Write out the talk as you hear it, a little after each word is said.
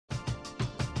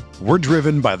We're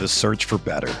driven by the search for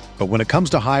better. But when it comes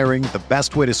to hiring, the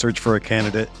best way to search for a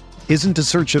candidate isn't to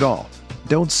search at all.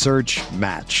 Don't search,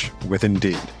 match with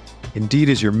Indeed. Indeed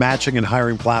is your matching and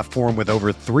hiring platform with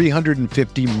over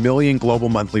 350 million global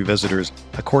monthly visitors,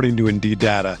 according to Indeed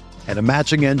data, and a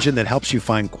matching engine that helps you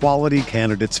find quality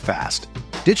candidates fast.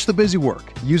 Ditch the busy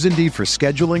work. Use Indeed for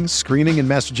scheduling, screening, and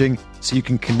messaging so you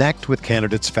can connect with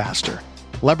candidates faster.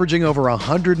 Leveraging over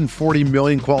 140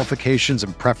 million qualifications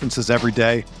and preferences every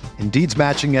day, Indeed's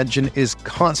matching engine is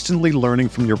constantly learning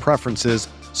from your preferences,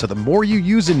 so the more you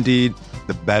use Indeed,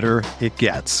 the better it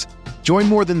gets. Join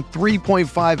more than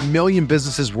 3.5 million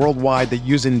businesses worldwide that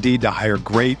use Indeed to hire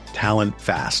great talent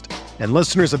fast. And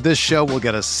listeners of this show will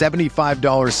get a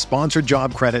 $75 sponsored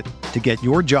job credit to get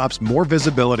your jobs more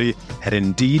visibility at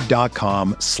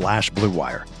Indeed.com/Blue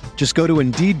Wire. Just go to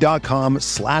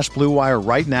Indeed.com/Blue Wire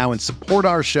right now and support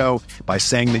our show by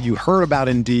saying that you heard about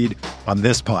Indeed on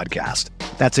this podcast.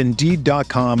 That's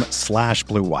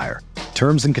Indeed.com/Blue Wire.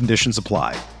 Terms and conditions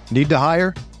apply. Need to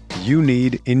hire? You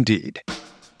need Indeed.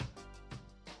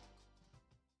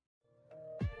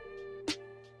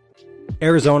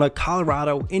 Arizona,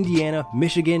 Colorado, Indiana,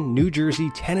 Michigan, New Jersey,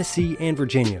 Tennessee, and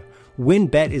Virginia.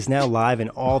 WynnBET is now live in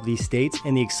all of these states,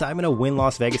 and the excitement of Wynn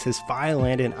Las Vegas has finally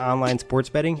landed in online sports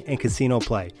betting and casino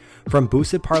play. From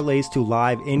boosted parlays to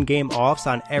live in-game offs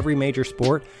on every major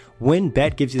sport,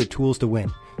 WynnBET gives you the tools to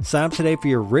win. Sign up today for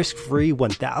your risk-free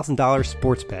 $1,000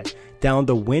 sports bet. Download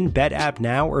the WynnBET app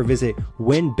now or visit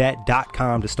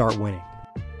wynnbet.com to start winning.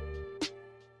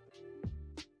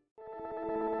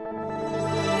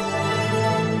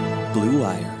 Blue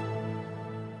Wire.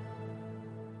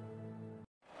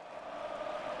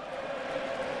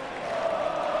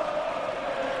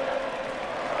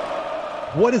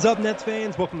 What is up, Nets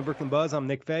fans? Welcome to Brooklyn Buzz. I'm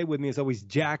Nick Fay. With me, as always,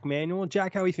 Jack Manuel.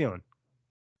 Jack, how are you feeling?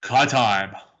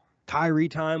 Kyrie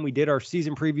time. We did our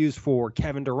season previews for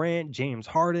Kevin Durant, James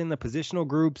Harden, the positional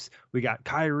groups. We got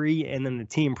Kyrie and then the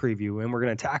team preview. And we're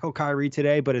going to tackle Kyrie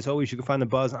today. But as always, you can find the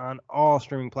Buzz on all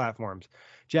streaming platforms.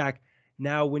 Jack,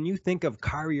 now when you think of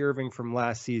Kyrie Irving from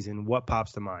last season, what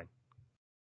pops to mind?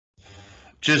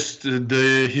 Just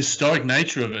the historic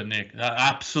nature of it, Nick.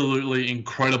 Absolutely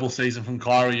incredible season from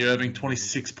Kyrie Irving,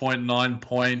 26.9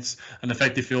 points, an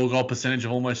effective field goal percentage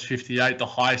of almost 58, the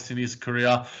highest in his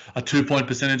career, a 2-point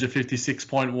percentage of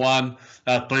 56.1,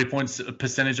 a 3-point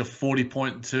percentage of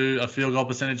 40.2, a field goal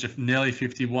percentage of nearly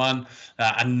 51,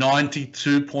 a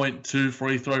 92.2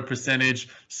 free throw percentage,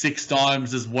 6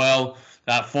 times as well.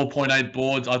 4.8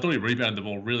 boards. I thought he rebounded the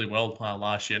ball really well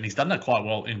last year, and he's done that quite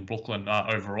well in Brooklyn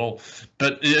overall.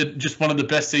 But just one of the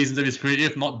best seasons of his career,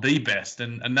 if not the best.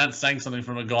 And that's saying something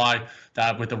from a guy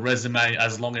that with a resume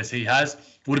as long as he has.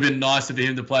 Would have been nicer for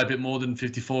him to play a bit more than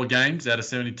 54 games out of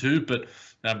 72, but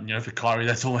for Kyrie,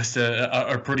 that's almost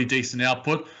a pretty decent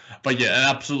output. But yeah,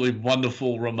 an absolutely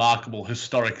wonderful, remarkable,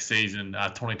 historic season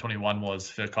 2021 was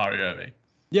for Kyrie Irving.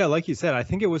 Yeah, like you said, I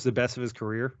think it was the best of his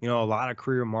career. A lot of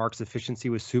career marks, efficiency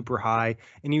was super high,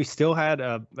 and he still had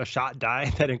a shot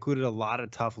diet that included a lot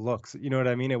of tough looks. You know what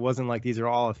I mean? It wasn't like these are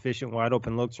all efficient, wide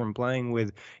open looks from playing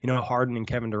with, Harden and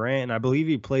Kevin Durant. And I believe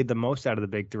he played the most out of the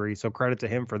big three, so credit to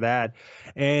him for that.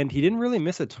 And he didn't really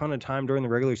miss a ton of time during the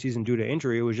regular season due to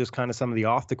injury. It was just kind of some of the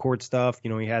off the court stuff. He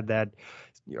had that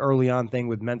early on thing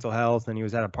with mental health, and he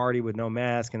was at a party with no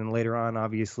mask. And then later on,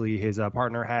 obviously, his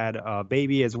partner had a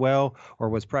baby as well, or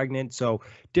was pregnant. So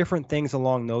different things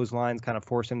along those lines kind of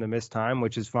forced him to miss time,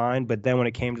 which is fine. But then when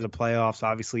it came to the playoffs,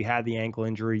 obviously had the ankle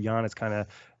injury. Giannis kind of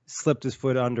slipped his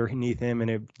foot underneath him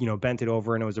and it, bent it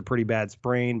over, and it was a pretty bad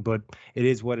sprain, but it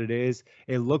is what it is.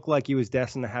 It looked like he was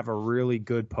destined to have a really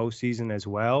good postseason as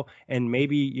well. And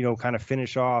maybe, kind of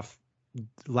finish off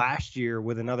last year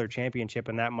with another championship,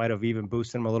 and that might have even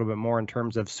boosted him a little bit more in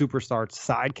terms of superstar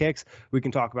sidekicks. We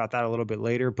can talk about that a little bit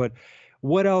later, but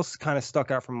what else kind of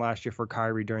stuck out from last year for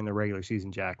Kyrie during the regular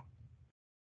season, Jack?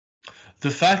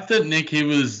 The fact that, Nick, he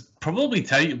was probably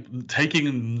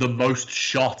taking the most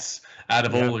shots out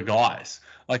of all the guys.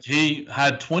 Like, he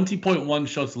had 20.1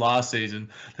 shots last season.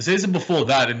 The season before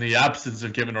that, in the absence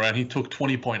of Kevin Durant, he took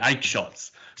 20.8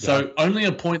 shots. So only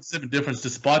a 0.7 difference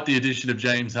despite the addition of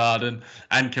James Harden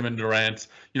and Kevin Durant.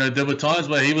 There were times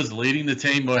where he was leading the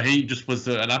team where he just was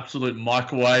an absolute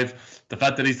microwave. The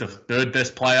fact that he's the third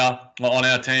best player on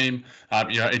our team,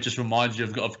 it just reminds you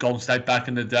of Golden State back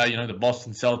in the day, the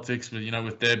Boston Celtics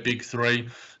with their big three.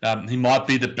 He might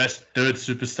be the best third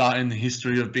superstar in the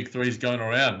history of big threes going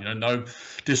around. No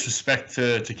disrespect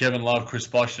to Kevin Love, Chris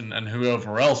Bosh, and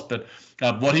whoever else, but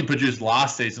what he produced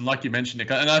last season, like you mentioned, Nick,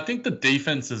 and I think the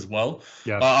defense as well.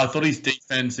 Yeah. I thought his defense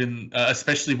defense,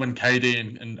 especially when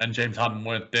KD and James Harden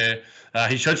weren't there.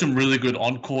 He showed some really good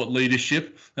on-court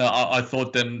leadership. I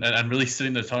thought then, and really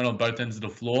setting the tone on both ends of the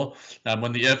floor.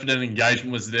 When the effort and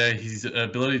engagement was there, his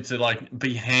ability to like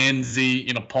be handsy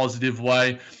in a positive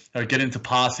way, get into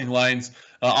passing lanes.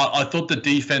 I thought the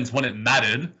defense, when it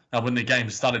mattered, when the game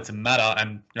started to matter,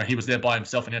 and he was there by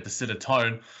himself and he had to set a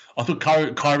tone, I thought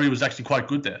Kyrie was actually quite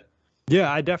good there. Yeah,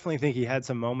 I definitely think he had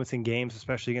some moments in games,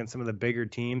 especially against some of the bigger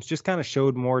teams, just kind of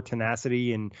showed more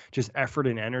tenacity and just effort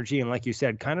and energy. And like you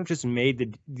said, kind of just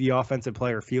made the offensive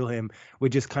player feel him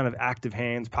with just kind of active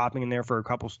hands, popping in there for a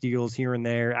couple steals here and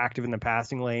there, active in the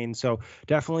passing lane. So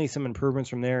definitely some improvements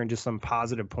from there and just some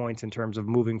positive points in terms of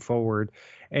moving forward.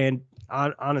 And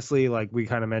honestly, like we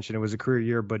kind of mentioned, it was a career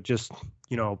year, but just,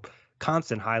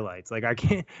 constant highlights. Like I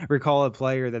can't recall a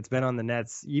player that's been on the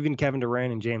Nets, even Kevin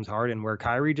Durant and James Harden, where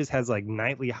Kyrie just has like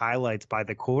nightly highlights by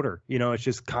the quarter. It's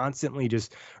just constantly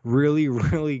just really,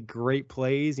 really great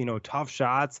plays, tough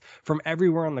shots from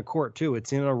everywhere on the court too.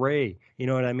 It's in an array. You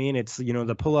know what I mean? It's,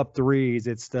 the pull-up threes,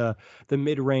 it's the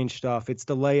mid-range stuff, it's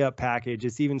the layup package,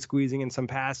 it's even squeezing in some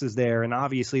passes there, and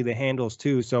obviously the handles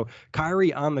too. So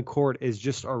Kyrie on the court is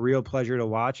just a real pleasure to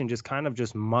watch and just kind of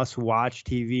just must-watch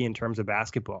TV in terms of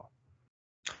basketball.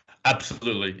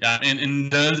 Absolutely. And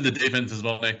in terms of the defense as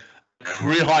well,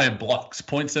 career high in blocks,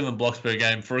 0.7 blocks per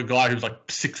game for a guy who's like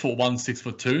 6'1",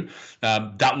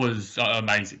 6'2". That was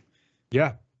amazing.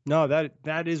 Yeah. No,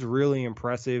 that is really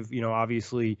impressive.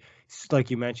 Obviously, like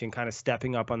you mentioned, kind of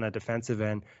stepping up on that defensive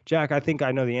end. Jack, I think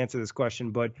I know the answer to this question,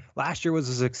 but last year was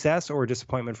a success or a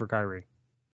disappointment for Kyrie?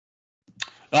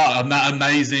 Oh,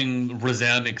 amazing,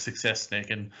 resounding success, Nick.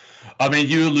 And I mean,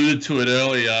 you alluded to it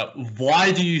earlier.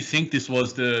 Why do you think this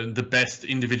was the best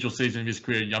individual season of his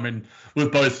career? I mean, we've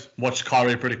both watched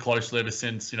Kyrie pretty closely ever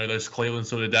since, those Cleveland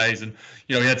sort of days. And,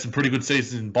 he had some pretty good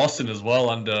seasons in Boston as well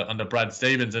under Brad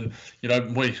Stevens. And,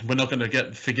 we're not going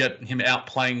to forget him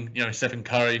outplaying, Stephen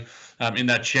Curry in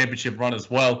that championship run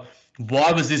as well.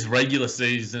 Why was this regular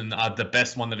season the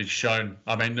best one that he's shown?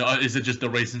 I mean, is it just the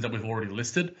reasons that we've already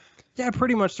listed? Yeah,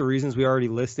 pretty much the reasons we already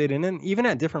listed. And then even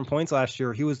at different points last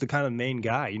year, he was the kind of main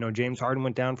guy. James Harden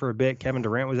went down for a bit. Kevin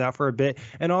Durant was out for a bit.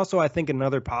 And also, I think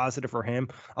another positive for him,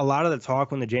 a lot of the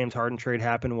talk when the James Harden trade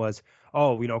happened was,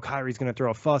 Kyrie's going to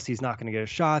throw a fuss. He's not going to get his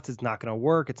shots. It's not going to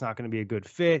work. It's not going to be a good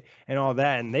fit and all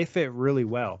that. And they fit really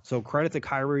well. So credit to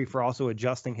Kyrie for also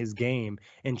adjusting his game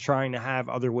and trying to have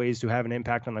other ways to have an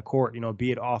impact on the court,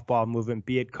 be it off-ball movement,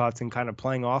 be it cuts, and kind of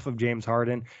playing off of James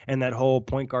Harden and that whole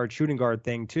point guard, shooting guard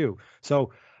thing too.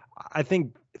 So I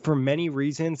think for many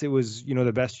reasons, it was,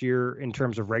 the best year in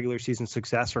terms of regular season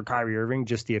success for Kyrie Irving.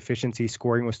 Just the efficiency,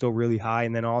 scoring was still really high,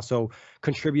 and then also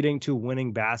contributing to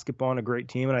winning basketball on a great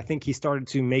team. And I think he started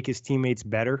to make his teammates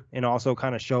better and also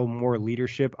kind of show more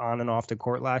leadership on and off the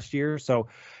court last year. So,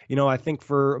 I think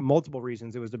for multiple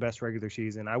reasons, it was the best regular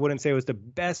season. I wouldn't say it was the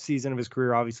best season of his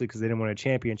career, obviously, because they didn't win a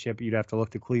championship. You'd have to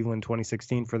look to Cleveland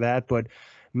 2016 for that, but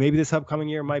maybe this upcoming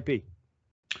year might be.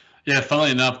 Yeah, funnily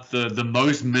enough, the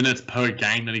most minutes per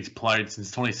game that he's played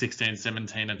since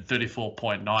 2016-17 at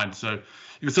 34.9. So you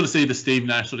can sort of see the Steve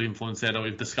Nash sort of influence there that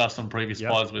we've discussed on previous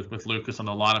pods with Lucas on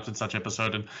the lineups and such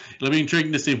episode. And it'll be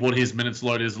intriguing to see what his minutes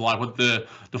load is like, what the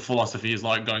philosophy is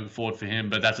like going forward for him.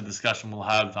 But that's a discussion we'll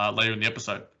have later in the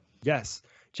episode. Yes.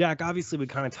 Jack, obviously we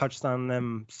kind of touched on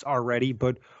them already,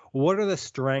 but what are the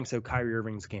strengths of Kyrie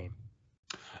Irving's game?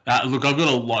 Look, I've got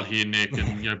a lot here, Nick,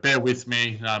 and bear with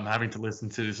me. Having to listen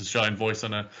to this Australian voice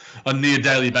on a near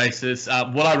daily basis.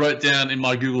 What I wrote down in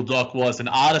my Google Doc was an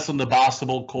artist on the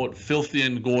basketball court, filthy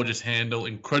and gorgeous handle,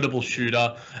 incredible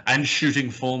shooter, and shooting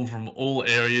form from all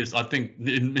areas. I think,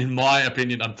 in my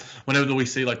opinion, whenever we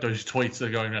see like those tweets that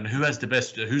are going around, who's the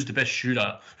best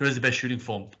shooter, who has the best shooting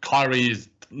form? Kyrie is,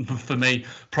 for me,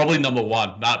 probably number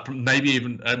one. Maybe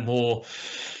even more.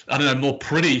 I don't know, more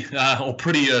prettier,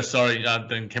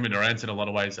 than Kevin Durant in a lot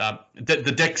of ways.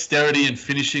 The dexterity and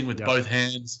finishing with both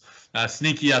hands,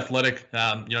 sneaky athletic.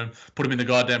 Put him in the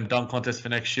goddamn dunk contest for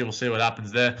next year. We'll see what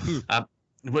happens there.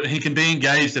 He can be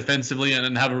engaged defensively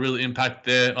and have a real impact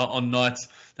there on nights.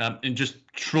 And just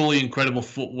truly incredible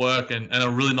footwork and a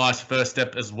really nice first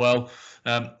step as well.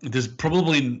 There's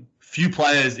probably few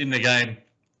players in the game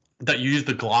that use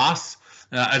the glass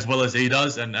as well as he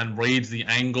does and reads the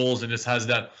angles and just has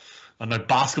that,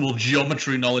 basketball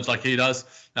geometry knowledge like he does.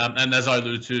 And as I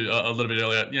alluded to a little bit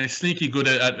earlier, sneaky good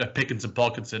at picking some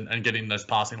pockets and getting those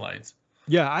passing lanes.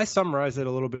 Yeah, I summarized it a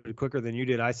little bit quicker than you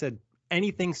did. I said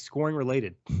anything scoring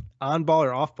related, on ball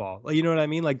or off ball. You know what I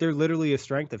mean? Like they're literally a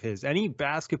strength of his. Any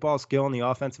basketball skill on the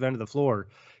offensive end of the floor,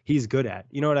 he's good at.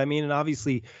 You know what I mean? And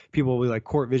obviously people will be like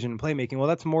court vision and playmaking. Well,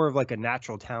 that's more of like a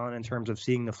natural talent in terms of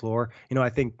seeing the floor. You know, I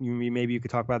think maybe you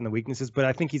could talk about in the weaknesses, but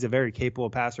I think he's a very capable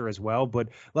passer as well. But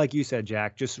like you said,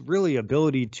 Jack, just really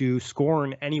ability to score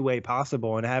in any way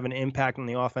possible and have an impact on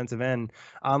the offensive end,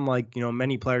 unlike, you know,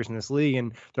 many players in this league.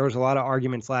 And there was a lot of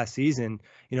arguments last season,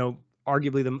 you know,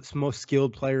 arguably the most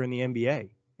skilled player in the NBA.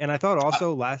 And I thought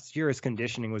also last year his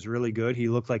conditioning was really good. He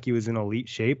looked like he was in elite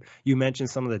shape. You mentioned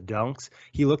some of the dunks.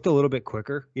 He looked a little bit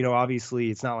quicker. You know, obviously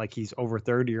it's not like he's over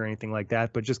 30 or anything like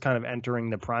that, but just kind of entering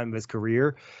the prime of his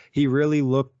career, he really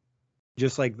looked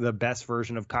just like the best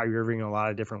version of Kyrie Irving in a lot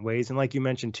of different ways. And like you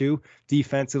mentioned too,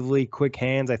 defensively, quick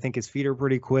hands. I think his feet are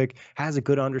pretty quick, has a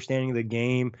good understanding of the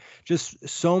game, just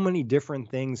so many different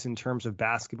things in terms of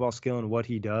basketball skill and what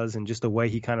he does and just the way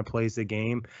he kind of plays the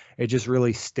game. It just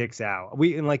really sticks out.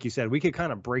 And like you said, we could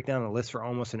kind of break down the list for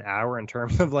almost an hour in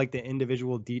terms of like the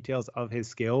individual details of his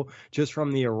skill, just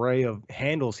from the array of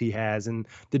handles he has and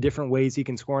the different ways he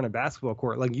can score on a basketball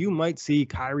court. Like you might see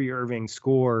Kyrie Irving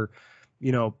score,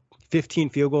 you know, 15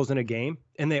 field goals in a game,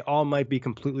 and they all might be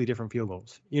completely different field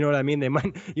goals. You know what I mean?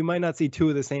 You might not see two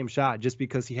of the same shot just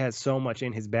because he has so much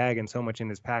in his bag and so much in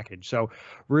his package. So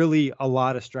really a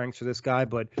lot of strengths for this guy.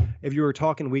 But if you were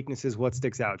talking weaknesses, what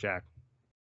sticks out, Jack?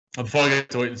 Before I get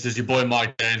to weaknesses, your boy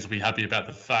Mike James will be happy about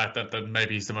the fact that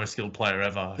maybe he's the most skilled player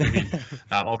ever. He'll be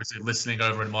obviously listening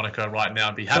over in Monaco right now.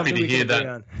 I'd be happy to hear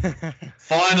that.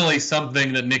 Finally,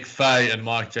 something that Nick Fay and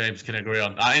Mike James can agree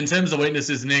on. In terms of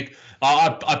weaknesses, Nick,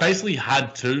 I basically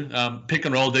had to pick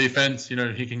and roll defense. You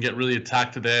know, he can get really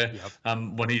attacked there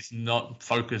when he's not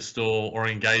focused or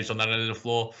engaged on that end of the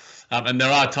floor. And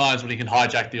there are times when he can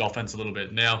hijack the offense a little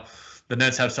bit. Now, the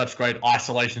Nets have such great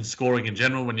isolation scoring in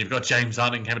general. When you've got James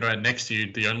Harden and Kevin Durant next to you,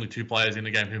 the only two players in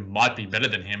the game who might be better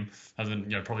than him, other than,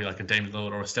 you know, probably like a Damian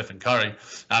Lillard or a Stephen Curry,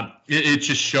 it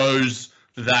just shows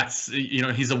that, you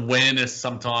know, his awareness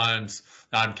sometimes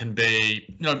can be,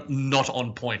 you know, not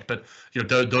on point. But, you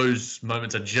know, those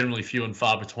moments are generally few and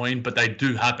far between, but they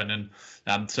do happen.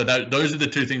 And so those are the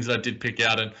two things that I did pick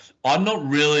out. And I'm not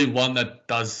really one that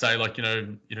does say, like, you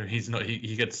know, he's not,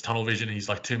 he gets tunnel vision. He's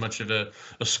like too much of a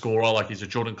scorer, like he's a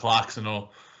Jordan Clarkson or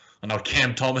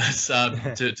Cam Thomas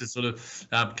to sort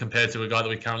of compare to a guy that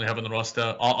we currently have on the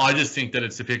roster. I just think that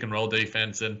it's the pick and roll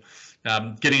defense and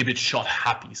getting a bit shot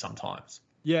happy sometimes.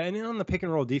 Yeah, and on the pick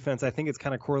and roll defense, I think it's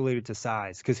kind of correlated to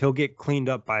size because he'll get cleaned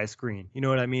up by a screen. You know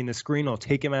what I mean? The screen will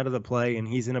take him out of the play, and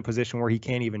he's in a position where he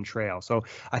can't even trail. So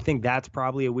I think that's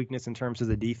probably a weakness in terms of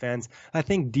the defense. I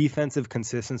think defensive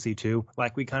consistency, too,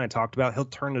 like we kind of talked about. He'll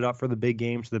turn it up for the big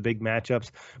games, the big matchups,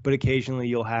 but occasionally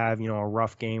you'll have, you know, a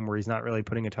rough game where he's not really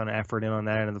putting a ton of effort in on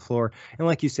that end of the floor. And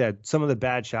like you said, some of the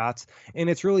bad shots, and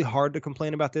it's really hard to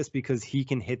complain about this because he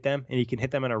can hit them, and he can hit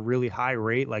them at a really high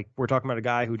rate. Like we're talking about a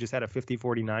guy who just had a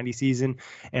 50-40-90 season,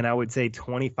 and I would say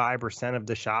 25% of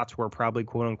the shots were probably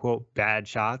quote unquote bad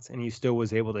shots, and he still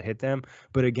was able to hit them.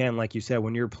 But again, like you said,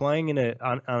 when you're playing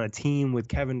on a team with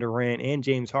Kevin Durant and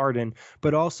James Harden,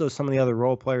 but also some of the other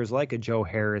role players like a Joe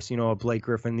Harris, you know, a Blake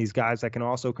Griffin, these guys that can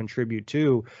also contribute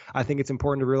too, I think it's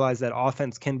important to realize that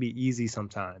offense can be easy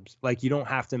sometimes. Like you don't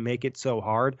have to make it so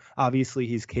hard. Obviously,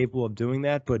 he's capable of doing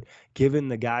that, but given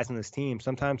the guys on this team,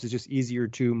 sometimes it's just easier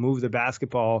to move the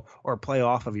basketball or play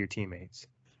off of your teammates.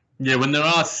 Yeah, when there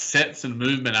are sets and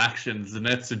movement actions, the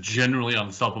Nets are generally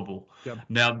unstoppable. Yep.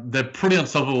 Now, they're pretty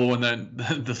unstoppable when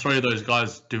the three of those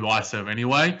guys do ISO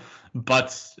anyway.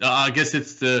 But I guess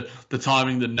it's the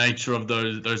timing, the nature of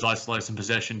those isolation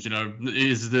possessions. You know,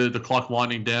 is the clock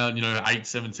winding down, you know, 8,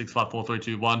 7, 6, 5, 4, 3,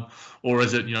 2, 1, or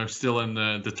is it, you know, still in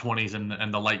the 20s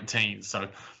and the late teens? So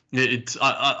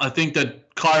I think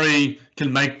that Kyrie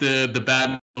can make the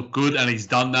bad look good, and he's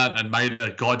done that and made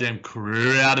a goddamn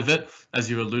career out of it, as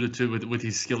you alluded to with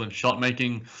his skill and shot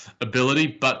making ability.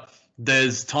 But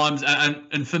there's times,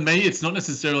 and for me, it's not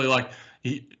necessarily like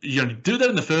you know, do that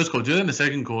in the first quarter, do that in the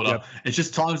second quarter. Yep. It's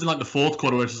just times in like the fourth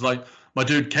quarter where it's just like, my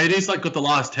dude, KD's like got the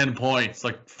last 10 points.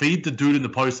 Like feed the dude in the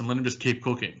post and let him just keep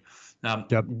cooking.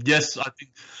 Yes, I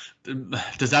think.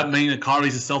 Does that mean that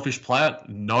Kyrie's a selfish player?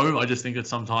 No, I just think that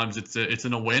sometimes it's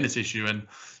an awareness issue, and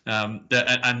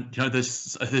you know,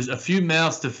 there's a few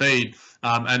mouths to feed,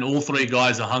 and all three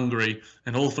guys are hungry,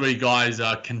 and all three guys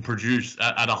can produce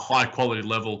at a high quality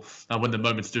level when the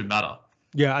moments do matter.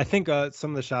 Yeah, I think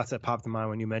some of the shots that popped in mind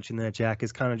when you mentioned that, Jack,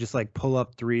 is kind of just like pull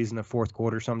up threes in the fourth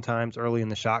quarter sometimes early in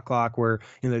the shot clock where,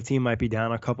 the team might be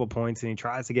down a couple points and he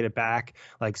tries to get it back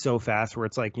like so fast where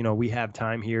it's like, we have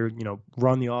time here,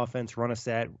 run the offense, run a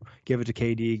set, give it to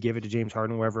KD, give it to James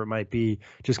Harden, wherever it might be,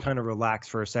 just kind of relax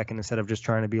for a second instead of just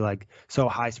trying to be like so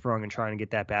high sprung and trying to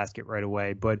get that basket right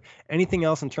away. But anything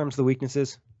else in terms of the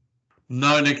weaknesses?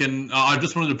 No, Nick, and I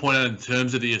just wanted to point out in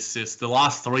terms of the assists, the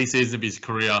last 3 seasons of his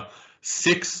career,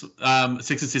 six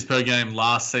assists per game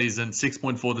last season,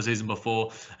 6.4 the season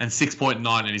before, and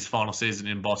 6.9 in his final season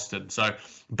in Boston. So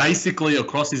basically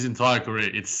across his entire career,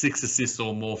 it's 6 assists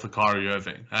or more for Kyrie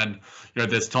Irving. And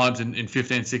there's times in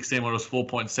 15-16 where it was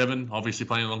 4.7, obviously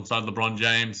playing alongside LeBron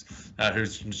James,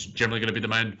 who's generally going to be the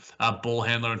main ball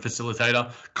handler and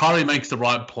facilitator. Kyrie makes the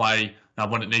right play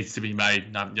when it needs to be made.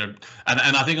 And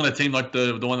I think on a team like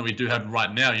the one that we do have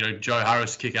right now, Joe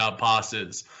Harris kick out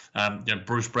passes,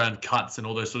 Bruce Brown cuts and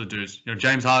all those sort of dudes.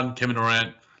 James Harden, Kevin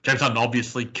Durant, James Harden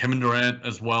obviously, Kevin Durant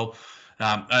as well,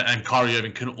 and Kyrie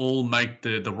Irving can all make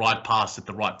the right pass at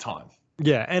the right time.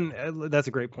 Yeah, and that's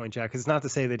a great point, Jack, because it's not to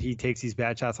say that he takes these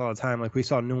bad shots all the time. Like we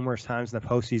saw numerous times in the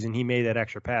postseason, he made that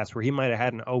extra pass where he might have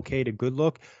had an okay to good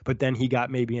look, but then he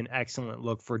got maybe an excellent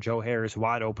look for Joe Harris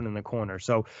wide open in the corner.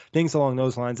 So things along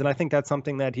those lines. And I think that's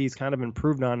something that he's kind of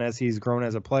improved on as he's grown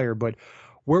as a player. But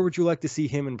where would you like to see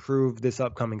him improve this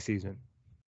upcoming season?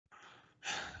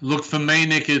 Look, for me,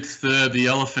 Nick, it's the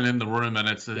elephant in the room, and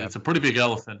it's a pretty big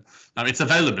elephant. It's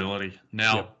availability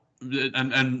now. Yep.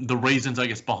 And the reasons, I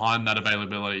guess, behind that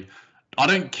availability. I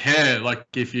don't care,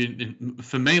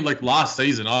 for me, last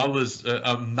season, I was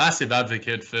a massive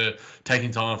advocate for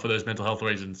taking time off for those mental health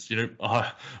reasons.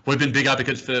 We've been big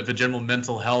advocates for general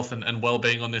mental health and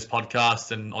well-being on this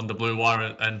podcast and on the Blue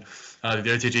Wire and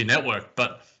the OTG network.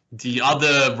 But the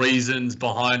other reasons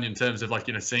behind, in terms of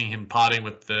seeing him partying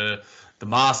with the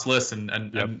maskless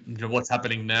and what's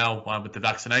happening now with the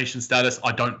vaccination status,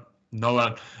 I don't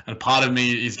know, and part of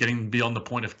me is getting beyond the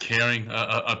point of caring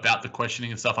about the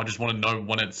questioning and stuff. I just want to know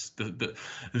when it's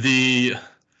the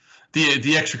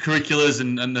extracurriculars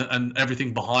and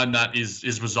everything behind that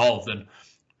is resolved. And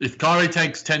if Kyrie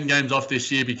takes 10 games off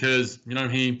this year because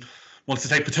he wants to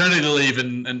take paternity leave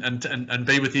and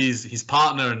be with his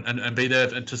partner and be there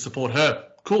to support her,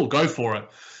 cool, go for it.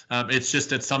 It's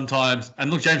just that sometimes,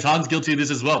 and look, James Harden's guilty of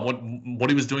this as well. What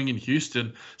he was doing in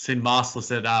Houston, seeing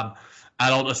maskless at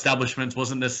adult establishments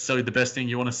wasn't necessarily the best thing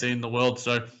you want to see in the world.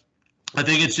 So I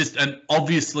think it's just, and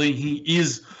obviously he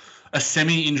is a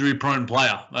semi-injury prone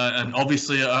player and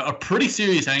obviously a pretty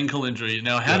serious ankle injury.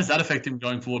 Now, how does that affect him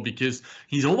going forward? Because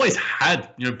he's always had,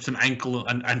 some ankle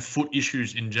and foot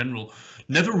issues in general.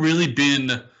 Never really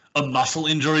been a muscle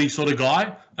injury sort of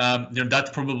guy.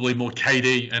 That's probably more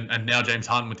KD and now James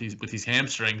Harden with his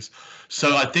hamstrings.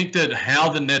 So I think that how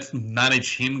the Nets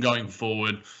manage him going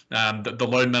forward, the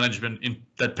load management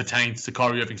that pertains to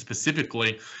Kyrie Irving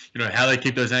specifically, how they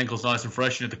keep those ankles nice and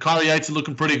fresh. The Kyrie 8s are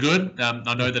looking pretty good.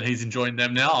 I know that he's enjoying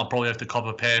them now. I'll probably have to cop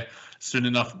a pair soon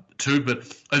enough too, but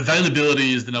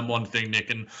availability is the number one thing, Nick,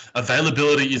 and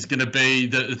availability is going to be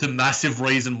the massive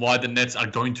reason why the Nets are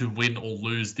going to win or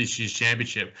lose this year's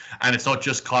championship. And it's not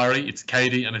just Kyrie, it's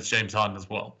KD and it's James Harden as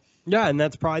well. Yeah, and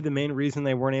that's probably the main reason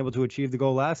they weren't able to achieve the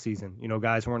goal last season.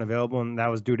 Guys weren't available, and that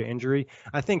was due to injury.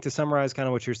 I think to summarize kind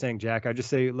of what you're saying, Jack, I just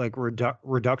say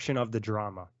reduction of the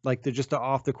drama, just the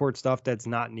off-the-court stuff that's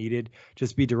not needed.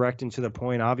 Just be direct and to the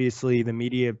point. Obviously, the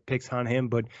media picks on him,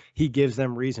 but he gives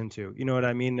them reason to. You know what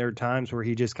I mean? There are times where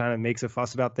he just kind of makes a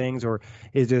fuss about things or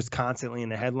is just constantly in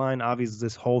the headline. Obviously,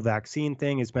 this whole vaccine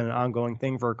thing has been an ongoing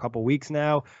thing for a couple weeks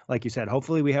now. Like you said,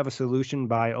 hopefully we have a solution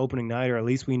by opening night, or at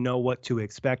least we know what to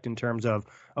expect in terms of,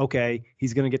 okay,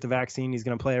 he's going to get the vaccine, he's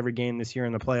going to play every game this year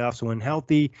in the playoffs when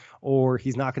healthy, or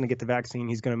he's not going to get the vaccine,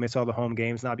 he's going to miss all the home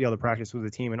games, not be able to practice with the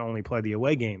team and only play the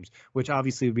away games, which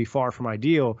obviously would be far from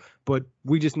ideal, but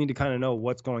we just need to kind of know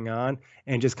what's going on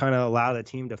and just kind of allow the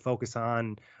team to focus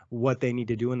on what they need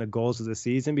to do in the goals of the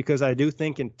season, because I do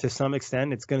think to some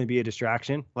extent it's going to be a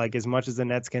distraction. Like, as much as the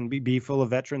Nets can be full of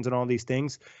veterans and all these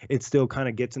things, it still kind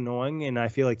of gets annoying, and I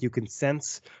feel like you can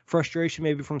sense frustration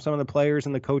maybe from some of the players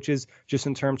and the coaches just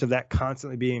in terms of that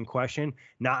constantly being in question,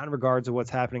 not in regards to what's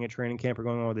happening at training camp or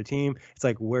going on with the team. It's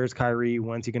like, where's Kyrie?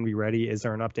 When's he going to be ready? Is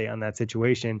there an update on that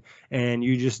situation? And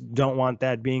you just don't want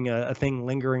that being a thing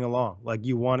lingering along. Like,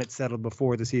 you want it settled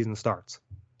before the season starts.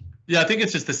 Yeah, I think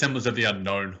it's just the semblance of the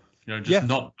unknown,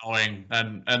 not knowing.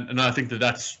 And I think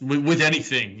that's with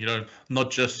anything,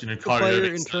 not just, Kyrie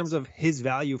Irving. In terms of his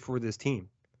value for this team.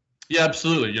 Yeah,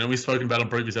 absolutely. We've spoken about on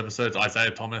previous episodes.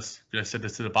 Isaiah Thomas, said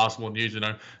this to the Basketball News,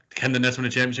 can the Nets win a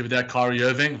championship without Kyrie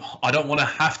Irving? I don't want to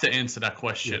have to answer that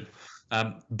question.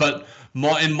 But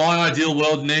in my ideal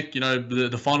world, Nick,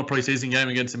 the final preseason game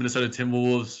against the Minnesota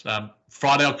Timberwolves,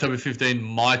 Friday, October 15,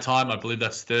 my time. I believe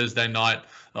that's Thursday night,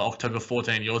 October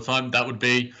 14, your time. That would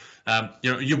be,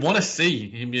 you want to see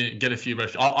him get a few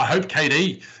reps. I hope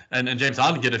KD and James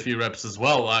Harden get a few reps as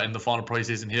well in the final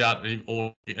preseason here,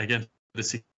 or against the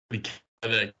City because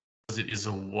it is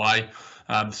away.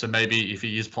 So maybe if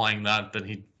he is playing that,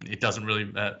 then it doesn't really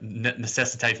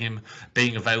necessitate him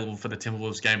being available for the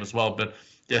Timberwolves game as well. But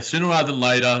yeah, sooner rather than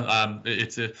later,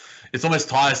 it's almost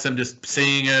tiresome just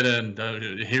seeing it and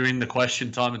hearing the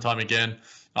question time and time again.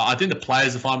 I think the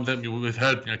players are fine with it. We've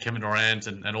heard Kevin Durant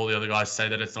and all the other guys say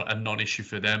that it's not a non-issue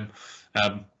for them.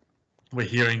 We're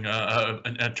hearing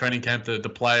at training camp the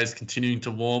players continuing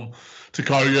to warm to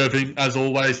Kyrie Irving. As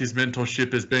always, his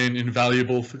mentorship has been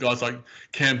invaluable for guys like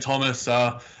Cam Thomas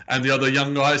and the other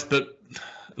young guys. But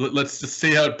let's just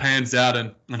see how it pans out,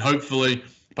 and hopefully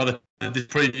by the time this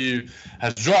preview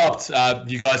has dropped,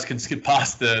 you guys can skip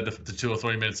past the 2 or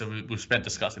 3 minutes that we've spent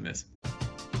discussing this.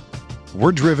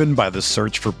 We're driven by the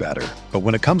search for better. But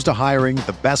when it comes to hiring,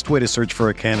 the best way to search for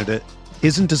a candidate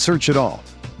isn't to search at all.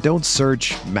 Don't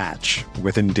search, match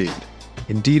with Indeed.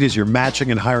 Indeed is your matching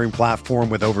and hiring platform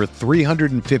with over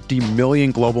 350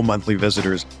 million global monthly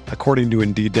visitors, according to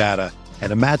Indeed data,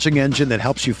 and a matching engine that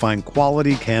helps you find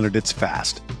quality candidates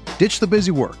fast. Ditch the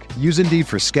busy work. Use Indeed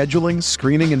for scheduling,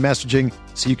 screening, and messaging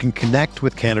so you can connect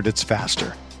with candidates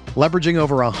faster. Leveraging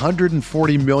over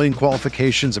 140 million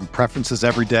qualifications and preferences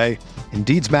every day,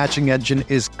 Indeed's matching engine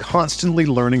is constantly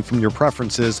learning from your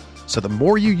preferences, so the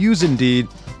more you use Indeed,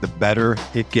 the better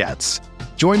it gets.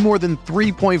 Join more than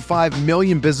 3.5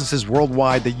 million businesses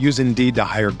worldwide that use Indeed to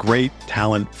hire great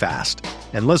talent fast.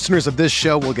 And listeners of this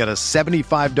show will get a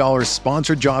 $75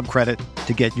 sponsored job credit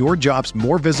to get your jobs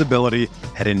more visibility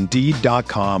at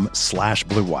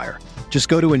Indeed.com/Blue Wire. Just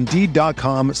go to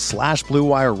Indeed.com/Blue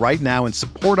Wire right now and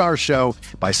support our show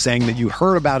by saying that you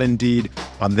heard about Indeed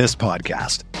on this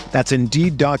podcast. That's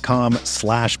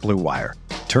Indeed.com/Blue Wire.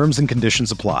 Terms and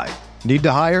conditions apply. Need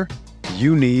to hire?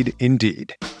 You need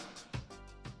Indeed.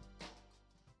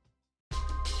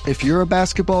 If you're a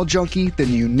basketball junkie, then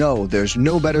you know there's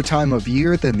no better time of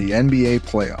year than the NBA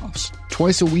playoffs.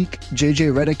 Twice a week,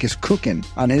 JJ Redick is cooking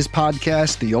on his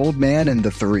podcast, The Old Man and the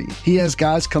Three. He has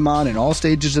guys come on in all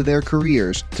stages of their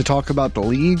careers to talk about the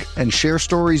league and share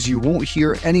stories you won't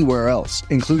hear anywhere else,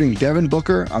 including Devin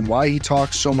Booker on why he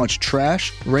talks so much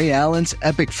trash, Ray Allen's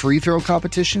epic free throw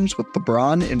competitions with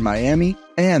LeBron in Miami,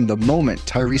 and the moment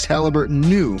Tyrese Halliburton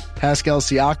knew Pascal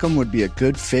Siakam would be a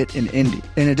good fit in Indy.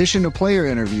 In addition to player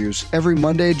interviews, every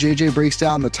Monday JJ breaks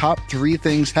down the top 3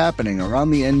 things happening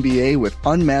around the NBA with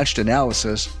unmatched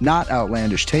analysis, not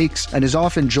outlandish takes, and is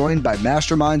often joined by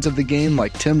masterminds of the game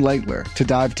like Tim Legler to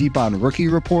dive deep on rookie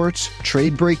reports,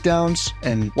 trade breakdowns,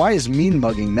 and why is mean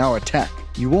mugging now a tech?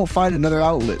 You won't find another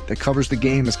outlet that covers the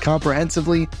game as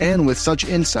comprehensively and with such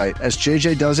insight as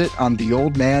JJ does it on The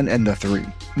Old Man and the Three.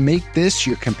 Make this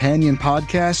your companion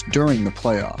podcast during the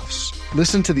playoffs.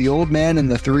 Listen to The Old Man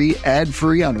and the Three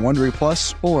ad-free on Wondery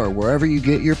Plus or wherever you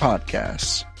get your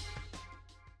podcasts.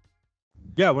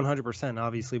 Yeah, 100%.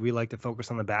 Obviously, we like to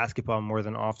focus on the basketball more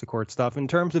than off the court stuff. In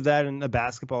terms of that, in the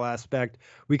basketball aspect,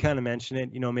 we kind of mentioned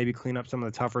it, maybe clean up some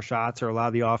of the tougher shots or allow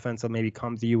the offense to maybe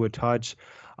come to you a touch.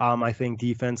 I think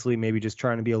defensively, maybe just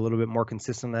trying to be a little bit more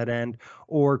consistent on that end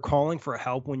or calling for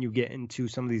help when you get into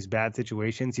some of these bad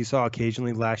situations. You saw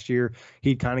occasionally last year,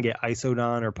 he'd kind of get ISO'd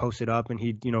on or posted up and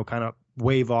he'd, kind of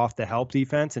wave off the help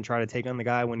defense and try to take on the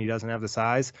guy when he doesn't have the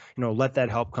size. Let that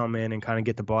help come in and kind of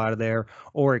get the ball out of there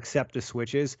or accept the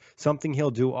switches. Something he'll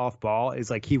do off ball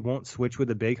is like he won't switch with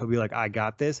the big. He'll be like, I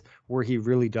got this, where he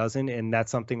really doesn't. And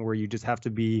that's something where you just have to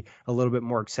be a little bit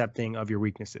more accepting of your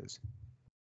weaknesses.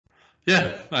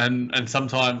 Yeah, and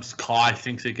sometimes Kai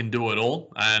thinks he can do it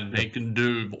all, and he can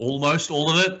do almost all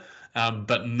of it,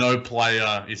 but no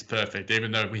player is perfect,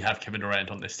 even though we have Kevin Durant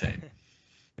on this team.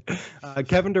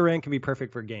 Kevin Durant can be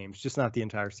perfect for games, just not the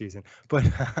entire season. But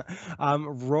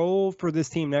role for this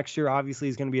team next year, obviously,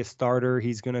 he's going to be a starter.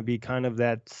 He's going to be kind of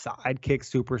that sidekick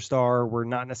superstar. We're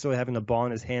not necessarily having the ball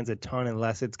in his hands a ton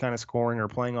unless it's kind of scoring or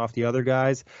playing off the other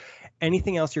guys.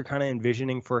 Anything else you're kind of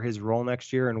envisioning for his role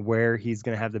next year and where he's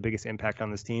going to have the biggest impact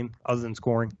on this team other than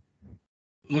scoring?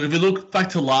 Look, if you look back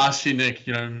to last year, Nick,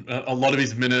 a lot of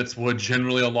his minutes were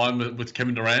generally aligned with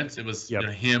Kevin Durant. It was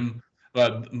him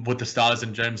with the starters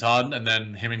and James Harden, and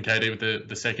then him and KD with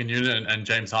the second unit, and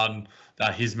James Harden,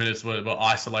 his minutes were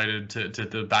isolated to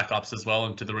the backups as well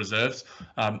and to the reserves.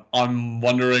 I'm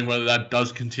wondering whether that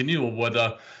does continue or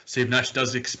whether Steve Nash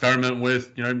does experiment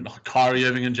with, Kyrie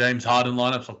Irving and James Harden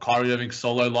lineups or Kyrie Irving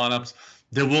solo lineups.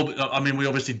 there will be, I mean, we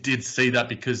obviously did see that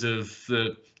because of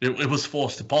it was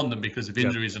forced upon them because of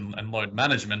injuries and load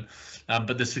management.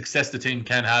 But the success the team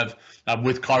can have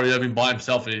with Kyrie Irving by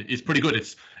himself is pretty good.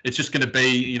 It's just going to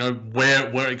be,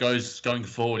 where it goes going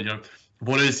forward.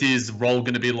 What is his role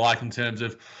going to be like in terms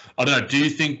of, I don't know, do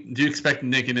you expect,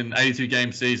 Nick, in an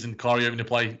 82-game season, Kyrie Irving to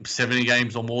play 70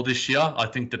 games or more this year? I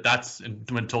think that's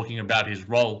when talking about his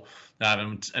role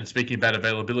and speaking about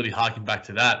availability, harking back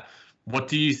to that. What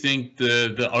do you think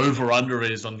the over-under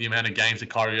is on the amount of games that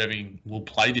Kyrie Irving will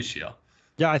play this year?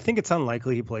 Yeah, I think it's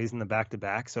unlikely he plays in the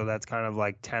back-to-back, so that's kind of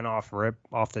like 10 off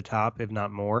the top, if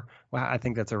not more. Well, I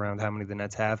think that's around how many the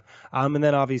Nets have. And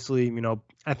then obviously,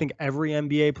 I think every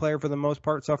NBA player for the most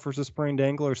part suffers a sprained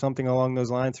ankle or something along those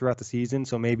lines throughout the season,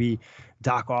 so maybe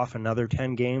dock off another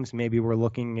 10 games. Maybe we're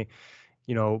looking,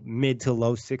 mid to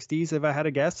low 60s if I had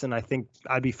to guess, and I think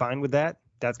I'd be fine with that.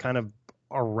 That's kind of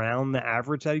around the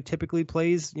average that he typically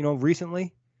plays,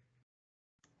 recently.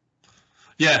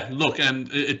 Yeah, look, and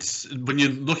it's when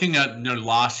you're looking at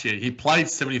last year, he played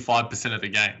 75% of the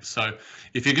games. So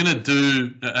if you're going to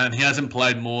do, and he hasn't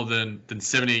played more than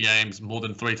 70 games more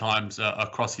than 3 times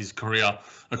across his career,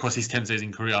 across his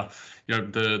 10-season career.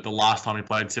 The last time he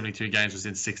played 72 games was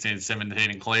in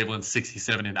 16-17 in Cleveland,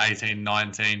 67 in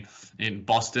 18-19 in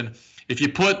Boston. If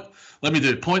you let me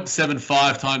do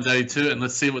 0.75 times 82, and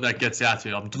let's see what that gets out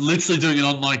to. I'm literally doing an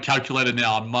online calculator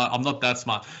now. I'm not that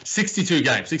smart. 62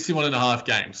 games, 61 and a half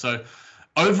games. So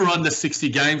over under 60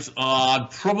 games, I'd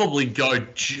probably go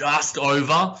just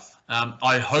over.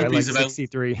 I hope he's available.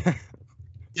 63.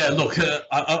 Yeah, look,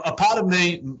 a part of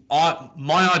me,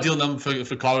 my ideal number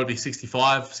for Kyrie would be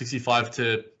 65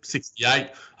 to 68.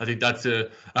 I think that's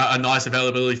a nice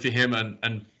availability for him,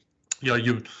 and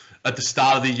you at the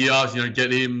start of the year,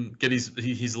 get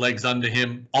his legs under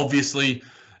him. Obviously,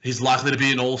 he's likely to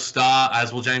be an all-star,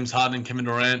 as will James Harden and Kevin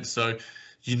Durant. So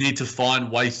you need to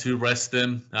find ways to rest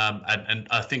them. And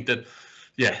I think that,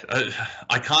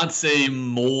 I can't see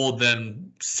more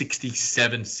than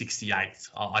 67, 68.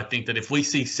 I think that if we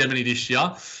see 70 this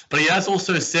year, but he has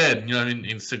also said, in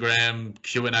Instagram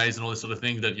Q&As and all this sort of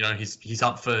thing, that, he's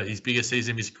up for his biggest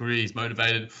season of his career. He's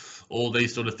motivated, all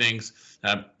these sort of things.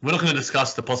 We're not going to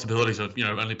discuss the possibilities of,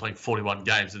 only playing 41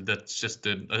 games. That's just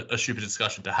a stupid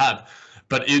discussion to have.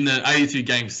 But in an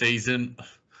 82-game season,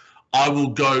 I will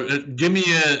go,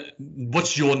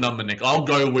 what's your number, Nick? I'll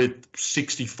go with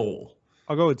 64.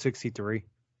 I'll go with 63.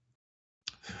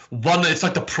 It's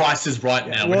like the price is right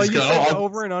now. Well, you said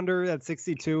over and under at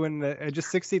 62, and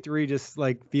just 63 just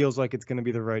feels like it's going to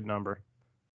be the right number.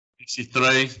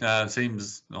 63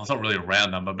 seems, it's not really a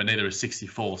round number, but neither is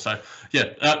 64. So,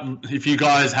 if you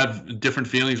guys have different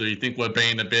feelings or you think we're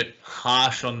being a bit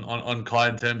harsh on Kai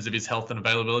in terms of his health and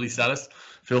availability status,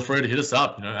 feel free to hit us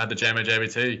up, at the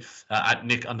JMOJBT, at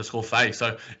Nick_Faye.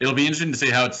 So it'll be interesting to see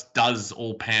how it does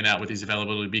all pan out with his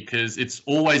availability, because it's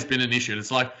always been an issue. It's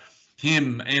like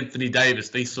him, Anthony Davis,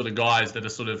 these sort of guys that are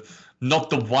sort of not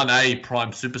the 1A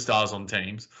prime superstars on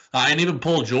teams. And even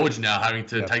Paul George now having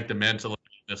to take the mantle of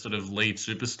the sort of lead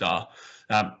superstar.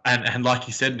 And like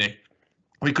you said, Nick,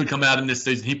 we could come out in this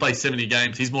season. He plays 70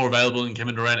 games. He's more available than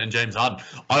Kevin Durant and James Harden.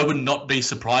 I would not be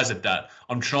surprised at that.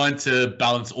 I'm trying to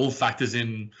balance all factors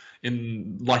in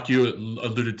like you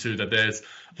alluded to, that there's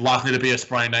likely to be a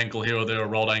sprained ankle here or there, a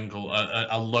rolled ankle,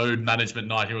 a load management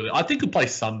night here or there. I think he'll play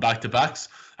some back-to-backs,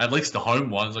 at least the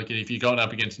home ones. Like if you're going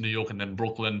up against New York and then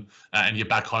Brooklyn and you're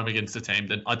back home against the team,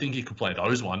 then I think he could play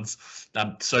those ones.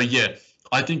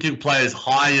 I think he'll play as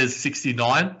high as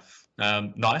 69.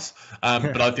 Nice.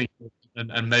 But I think...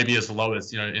 And maybe as low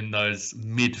as, in those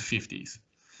mid-50s.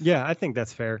 Yeah, I think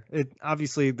that's fair.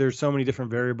 Obviously, there's so many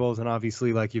different variables, and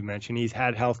obviously, like you mentioned, he's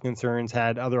had health concerns,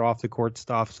 had other off-the-court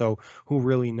stuff, so who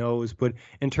really knows? But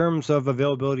in terms of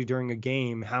availability during a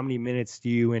game, how many minutes do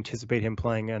you anticipate him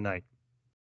playing a night?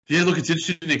 Yeah, look, it's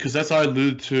interesting because as I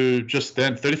alluded to just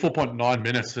then, 34.9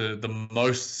 minutes, the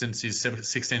most since his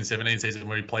 16-17 season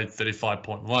where he played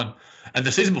 35.1. And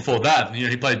the season before that,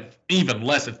 he played even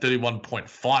less at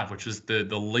 31.5, which was the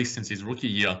least since his rookie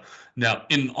year. Now,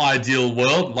 in ideal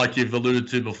world, like you've alluded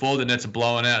to before, the Nets are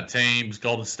blowing out teams,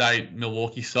 Golden State,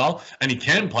 Milwaukee style, and he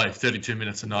can play 32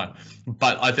 minutes a night.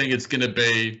 But I think it's going to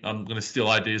be, I'm going to steal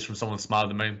ideas from someone smarter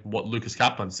than me, what Lucas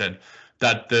Kaplan said,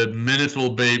 that the minutes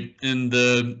will be in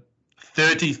the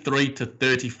 33 to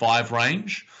 35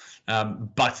 range,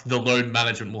 but the load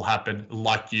management will happen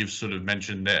like you've sort of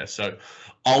mentioned there. So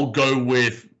I'll go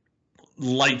with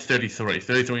late 33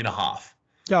 and a half.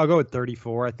 Yeah, I'll go with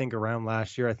 34. I think around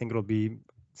last year, I think it'll be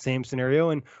same scenario.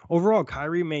 And overall,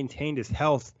 Kyrie maintained his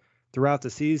health throughout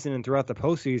the season and throughout the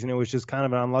postseason. It was just kind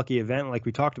of an unlucky event. Like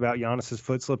we talked about, Giannis's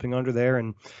foot slipping under there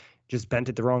and just bent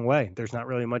it the wrong way. There's not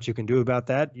really much you can do about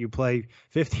that. You play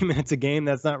 50 minutes a game.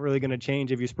 That's not really going to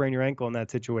change if you sprain your ankle in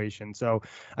that situation. So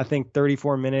I think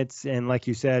 34 minutes. And like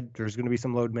you said, there's going to be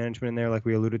some load management in there, like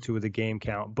we alluded to with the game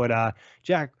count. But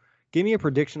Jack, give me a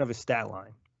prediction of his stat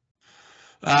line.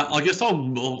 I guess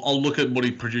I'll look at what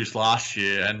he produced last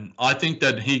year, and I think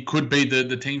that he could be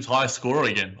the team's highest scorer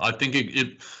again. I think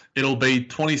it'll be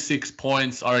 26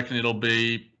 points. I reckon it'll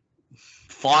be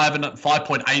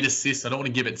 5.8 assists. I don't want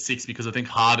to give it 6 because I think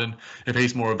Harden, if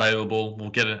he's more available, will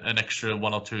get an extra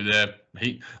 1 or 2 there.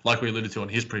 He, like we alluded to in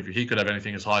his preview, he could have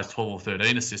anything as high as 12 or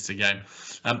 13 assists a game.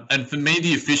 And for me,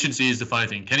 the efficiency is the funny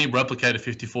thing. Can he replicate a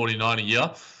 50-40-9 a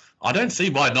year? I don't see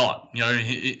why not. You know,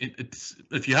 it's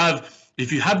if you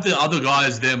have the other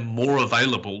guys there more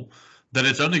available, then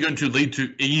it's only going to lead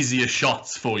to easier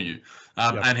shots for you.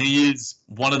 And he is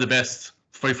one of the best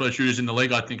free throw shooters in the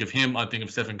league. I think of him. I think of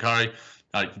Stephen Curry.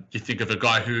 You think of a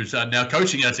guy who's now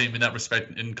coaching our team in that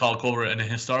respect, in Kyle Korver in a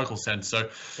historical sense. So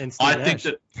I think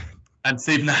that, and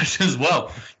Steve Nash as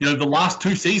well. You know, the last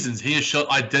 2 seasons, he has shot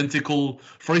identical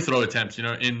free throw attempts, you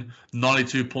know, in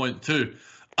 92.2.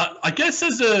 I guess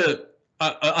as a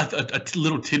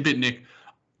little tidbit, Nick,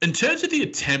 in terms of the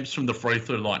attempts from the free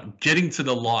throw line, getting to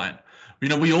the line, you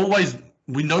know,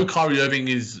 we know Kyrie Irving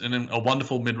is a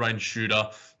wonderful mid-range shooter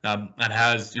and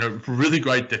has, you know, really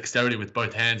great dexterity with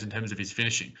both hands in terms of his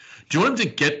finishing. Do you want him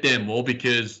to get there more?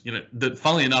 Because, you know,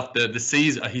 funnily enough,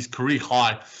 his career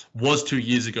high was 2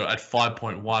 years ago at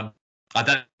 5.1.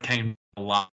 That came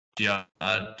last year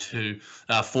to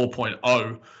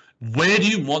 4.0. Where do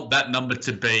you want that number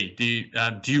to be?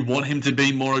 Do you want him to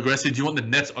be more aggressive? Do you want the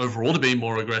Nets overall to be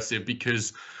more aggressive?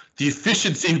 Because the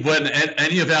efficiency when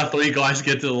any of our 3 guys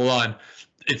get to the line,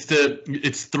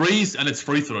 it's threes and it's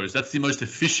free throws. That's the most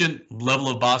efficient level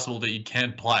of basketball that you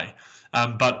can play.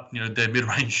 But you know, their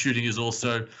mid-range shooting is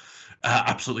also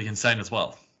absolutely insane as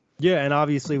well. Yeah, and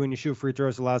obviously when you shoot free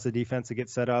throws, it allows the defense to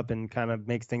get set up and kind of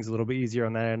makes things a little bit easier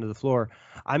on that end of the floor.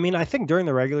 I mean, I think during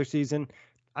the regular season,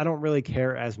 I don't really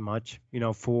care as much, you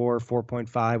know,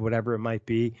 4.5, whatever it might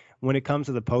be. When it comes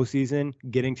to the postseason,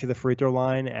 getting to the free throw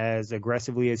line as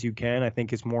aggressively as you can, I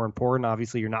think is more important.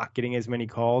 Obviously, you're not getting as many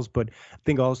calls, but I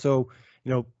think also,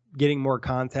 you know, getting more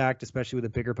contact, especially with the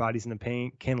bigger bodies in the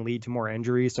paint, can lead to more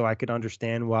injuries. So I could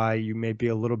understand why you may be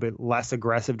a little bit less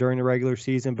aggressive during the regular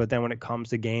season, but then when it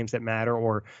comes to games that matter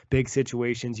or big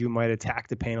situations, you might attack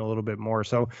the paint a little bit more.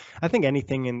 So I think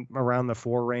anything in around the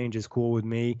 4 range is cool with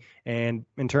me. And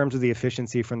in terms of the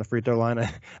efficiency from the free throw line,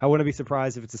 I wouldn't be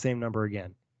surprised if it's the same number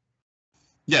again.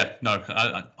 Yeah, no,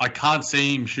 I can't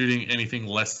see him shooting anything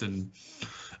less than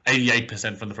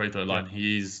 88% from the free throw line.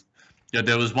 Yeah,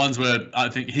 there was ones where I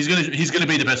think he's gonna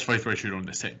be the best free throw shooter on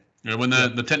this team. You know, when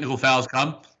the technical fouls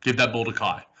come, give that ball to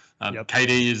Kai.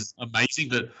 KD is amazing,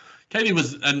 but KD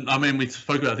was, and I mean, we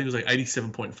spoke about, I think it was like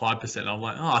 87.5%. I'm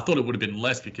like, I thought it would have been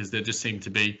less because there just seemed to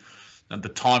be the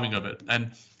timing of it.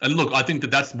 And look, I think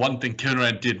that's one thing Kevin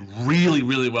Durant did really,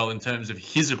 really well in terms of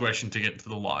his aggression to get to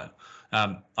the line.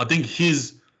 I think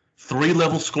his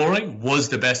 3-level scoring was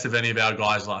the best of any of our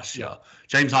guys last year.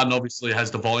 James Harden obviously has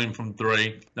the volume from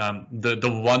 3,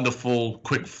 the wonderful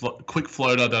quick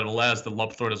floater that allows the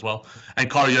lob throw as well. And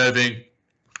Kyrie Irving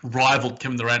rivaled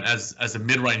Kevin Durant as a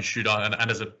mid-range shooter and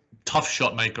as a tough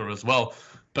shot maker as well.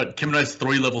 But Kevin Durant's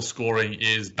 3-level scoring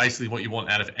is basically what you want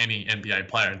out of any NBA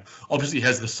player. And obviously he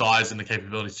has the size and the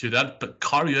capabilities to that, but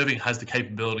Kyrie Irving has the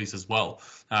capabilities as well,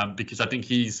 because I think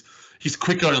he's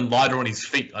quicker and lighter on his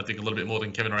feet, I think, a little bit more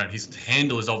than Kevin Durant. His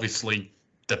handle is obviously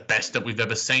the best that we've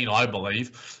ever seen, I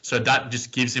believe. So that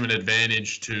just gives him an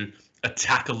advantage to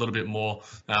attack a little bit more.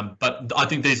 But I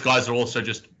think these guys are also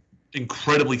just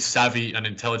incredibly savvy and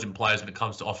intelligent players when it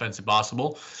comes to offensive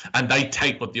basketball, and they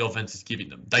take what the offense is giving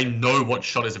them. They know what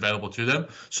shot is available to them,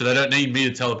 so they don't need me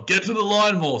to tell them, get to the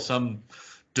line more. Some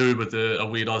dude with a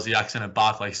weird Aussie accent at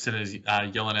Barclays Centre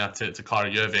yelling out to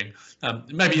Kyrie Irving.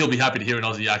 Maybe he'll be happy to hear an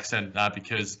Aussie accent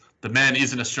because the man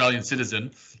is an Australian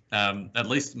citizen. At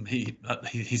least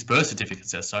his birth certificate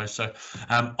says so. So,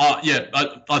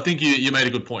 I think you made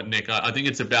a good point, Nick. I think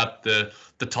it's about the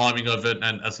timing of it,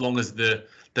 and as long as the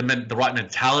right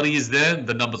mentality is there,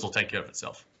 the numbers will take care of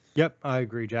itself. Yep, I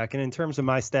agree, Jack. And in terms of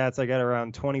my stats, I got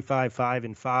around 25, 5,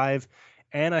 and 5.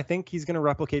 And I think he's going to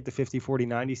replicate the 50, 40,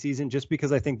 90 season just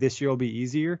because I think this year will be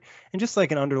easier. And just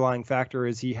like an underlying factor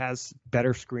is he has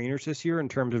better screeners this year in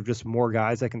terms of just more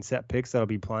guys that can set picks that'll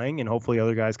be playing. And hopefully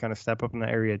other guys kind of step up in that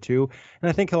area too. And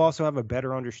I think he'll also have a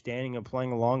better understanding of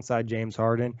playing alongside James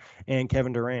Harden and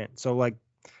Kevin Durant. So like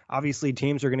obviously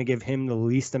teams are going to give him the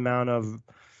least amount of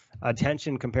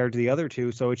attention compared to the other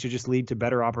two. So it should just lead to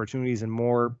better opportunities and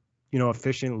more,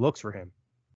 efficient looks for him.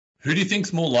 Who do you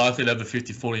think's more likely to have a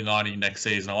 50, 40, 90 next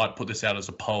season? I might put this out as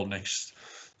a poll next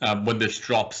when this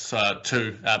drops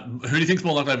too. Who do you think's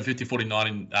more likely to have a 50, 40,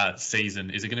 90 season?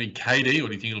 Is it going to be KD or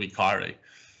do you think it'll be Kyrie?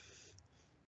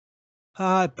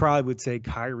 I probably would say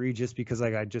Kyrie just because,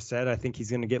 like I just said, I think he's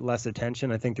going to get less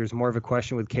attention. I think there's more of a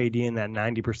question with KD in that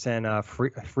 90%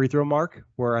 free throw mark,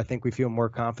 where I think we feel more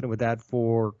confident with that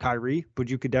for Kyrie. But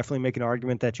you could definitely make an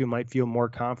argument that you might feel more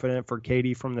confident for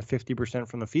KD from the 50%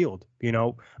 from the field. You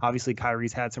know, obviously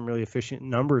Kyrie's had some really efficient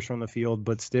numbers from the field,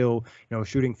 but still, you know,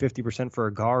 shooting 50% for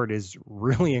a guard is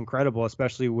really incredible,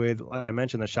 especially with, like I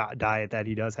mentioned, the shot diet that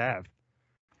he does have.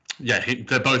 Yeah,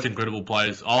 they're both incredible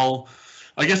players.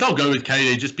 I guess I'll go with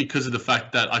KD just because of the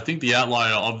fact that I think the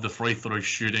outlier of the free throw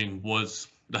shooting was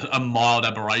a mild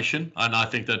aberration. And I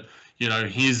think that, you know,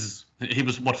 he was,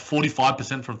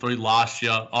 45% from three last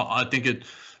year. I think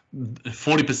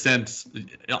 40%,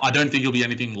 I don't think it'll be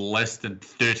anything less than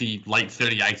 30, late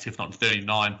 38s, if not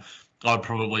 39. I'd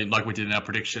probably, like we did in our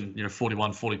prediction, you know,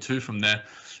 41, 42 from there.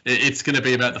 It's going to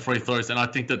be about the free throws. And I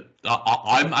think that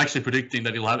I'm actually predicting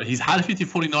that he's had a 50,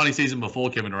 40, 90 season before,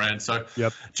 Kevin Durant. So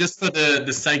just for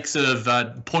the sakes of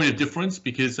point of difference,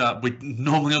 because we're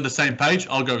normally on the same page,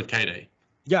 I'll go with KD.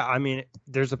 Yeah, I mean,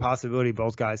 there's a possibility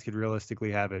both guys could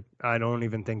realistically have it. I don't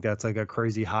even think that's like a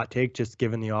crazy hot take, just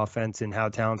given the offense and how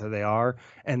talented they are.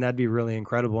 And that'd be really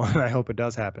incredible. And I hope it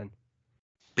does happen.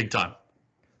 Big time.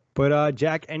 But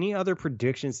Jack, any other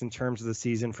predictions in terms of the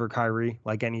season for Kyrie?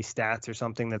 Like any stats or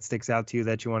something that sticks out to you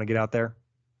that you want to get out there?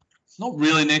 Not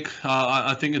really, Nick.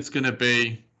 I think it's going to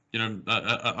be, you know,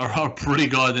 a pretty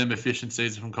goddamn efficient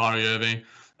season from Kyrie Irving.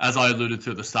 As I alluded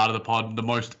to at the start of the pod, the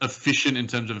most efficient in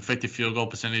terms of effective field goal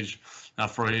percentage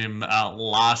for him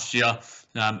last year.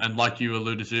 And like you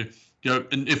alluded to, you know,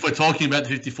 and if we're talking about the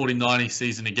 50, 40, 90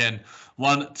 season again,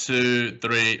 1, 2,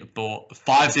 3, 4,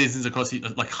 5 seasons across,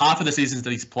 like half of the seasons that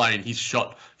he's played, he's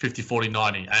shot 50, 40,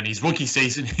 90. And his rookie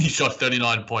season, he shot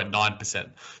 39.9%.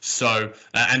 So,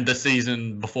 and the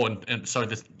season before, and so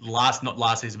this not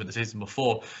last season, but the season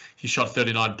before, he shot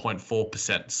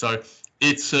 39.4%. So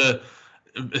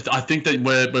I think that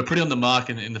we're pretty on the mark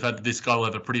in the fact that this guy will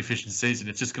have a pretty efficient season.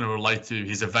 It's just going to relate to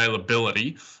his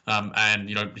availability and,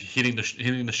 you know, hitting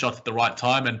the shots at the right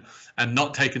time and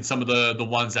not taking some of the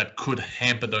ones that could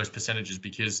hamper those percentages,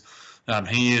 because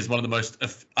he is one of the most.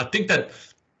 I think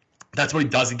that's what he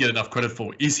doesn't get enough credit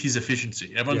for, is his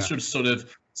efficiency. Everyone should sort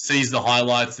of sees the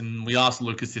highlights, and we asked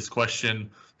Lucas this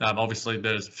question. Obviously,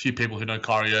 there's a few people who know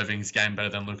Kyrie Irving's game better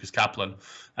than Lucas Kaplan.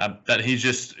 That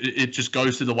it just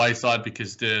goes to the wayside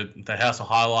because the House of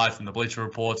Highlights and the Bleacher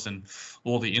Reports and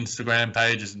all the Instagram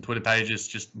pages and Twitter pages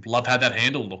just love how that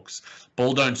handle looks.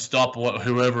 Ball don't stop,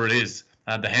 whoever it is.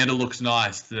 The handle looks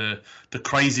nice. The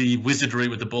crazy wizardry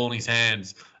with the ball in his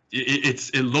hands.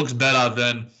 It looks better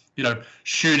than, you know,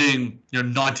 shooting, you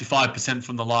know, 95%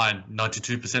 from the line,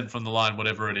 92% from the line,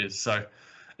 whatever it is. So,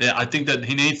 yeah, I think that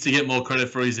he needs to get more credit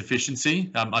for his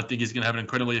efficiency. I think he's going to have an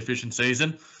incredibly efficient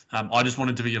season. I just want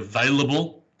him to be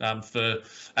available for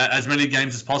as many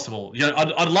games as possible. You know,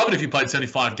 I'd love it if he played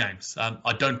 75 games.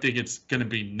 I don't think it's going to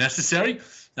be necessary,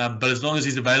 but as long as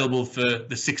he's available for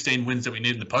the 16 wins that we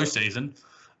need in the postseason,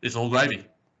 it's all gravy.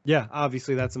 Yeah,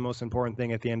 obviously that's the most important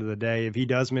thing at the end of the day. If he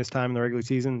does miss time in the regular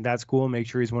season, that's cool. Make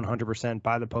sure he's 100%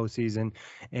 by the postseason.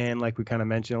 And like we kind of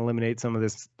mentioned, eliminate some of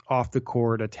this off the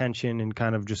court attention and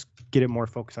kind of just get it more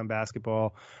focused on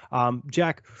basketball.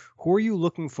 Jack, who are you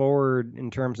looking forward in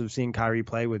terms of seeing Kyrie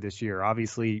play with this year?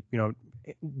 Obviously, you know,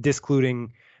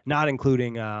 not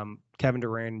including Kevin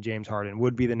Durant and James Harden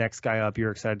would be the next guy up you're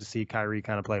excited to see Kyrie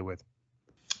kind of play with.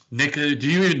 Nick, do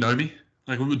you even know me?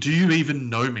 Like, do you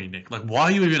even know me, Nick? Like, why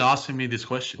are you even asking me this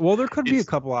question? Well, there could be a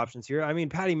couple options here. I mean,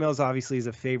 Patty Mills obviously is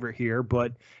a favorite here,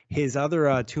 but his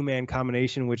other two-man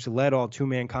combination, which led all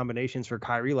two-man combinations for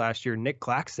Kyrie last year, Nick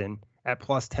Claxton, at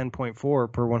plus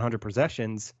 10.4 per 100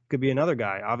 possessions, could be another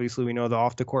guy. Obviously, we know the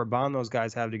off-the-court bond those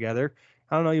guys have together.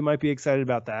 I don't know. You might be excited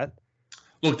about that.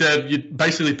 Look, Dave, you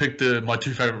basically picked my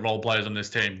two favorite role players on this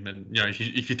team, and you know,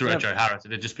 if you threw out Joe Harris,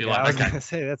 it'd just be like, I was okay. gonna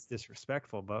say that's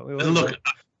disrespectful, but look,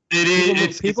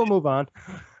 people move on.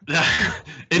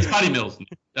 It's Patty Mills,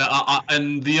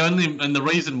 and the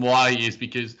reason why is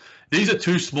because these are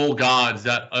two small guards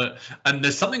that, and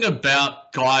there's something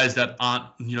about guys that aren't,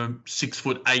 you know,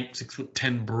 6'8",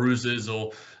 6'10" bruisers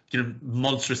or, you know,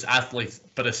 monstrous athletes,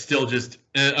 but are still just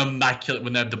immaculate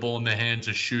when they have the ball in their hands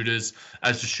as shooters,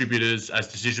 as distributors, as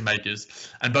decision makers.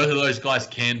 And both of those guys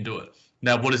can do it.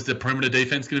 Now, what is the perimeter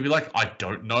defense going to be like? I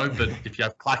don't know. But if you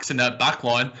have Claxton in that back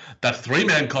line, that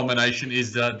three-man combination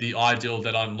is the ideal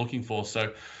that I'm looking for.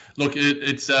 So Look,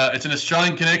 it's an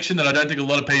Australian connection that I don't think a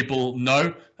lot of people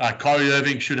know. Kyrie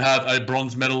Irving should have a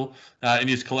bronze medal in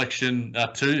his collection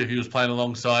too, if he was playing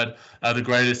alongside the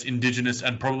greatest Indigenous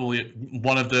and probably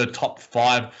one of the top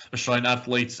 5 Australian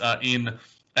athletes in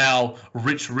our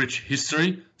rich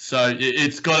history. So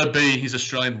it's got to be his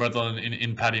Australian brother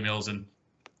in Paddy Mills. And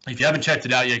if you haven't checked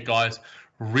it out yet, guys,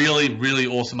 really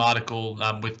awesome article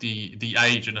with the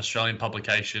Age, an Australian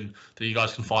publication that you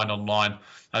guys can find online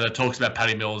that talks about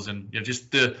Paddy Mills, and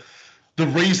just the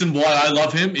reason why I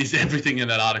love him is everything in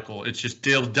that article. It's just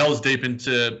delves deep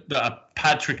into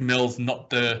Patrick Mills, not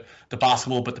the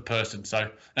basketball, but the person. So,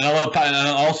 and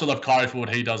I also love Kyrie for what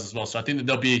he does as well. So I think that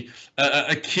there'll be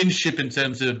a kinship in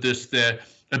terms of their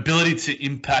ability to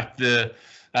impact their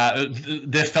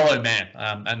fellow man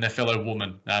and their fellow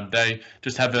woman. They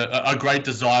just have a great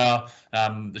desire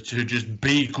to just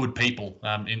be good people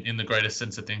in the greatest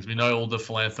sense of things. We know all the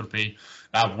philanthropy.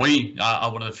 We are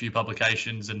one of the few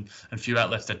publications and few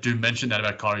outlets that do mention that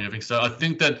about Kyrie Irving. So I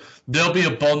think that there'll be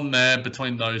a bond there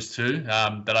between those two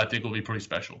that I think will be pretty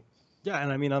special. Yeah,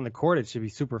 and I mean, on the court, it should be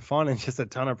super fun and just a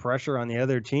ton of pressure on the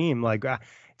other team. Like,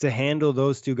 to handle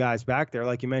those two guys back there.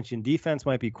 Like you mentioned, defense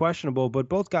might be questionable, but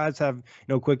both guys have,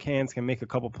 quick hands, can make a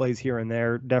couple plays here and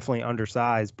there, definitely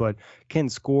undersized, but can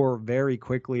score very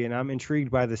quickly. And I'm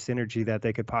intrigued by the synergy that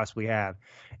they could possibly have.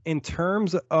 In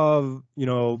terms of,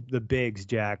 the bigs,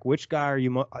 Jack, which guy are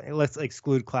you, let's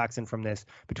exclude Claxton from this,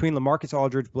 between LaMarcus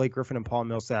Aldridge, Blake Griffin, and Paul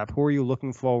Millsap, who are you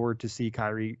looking forward to see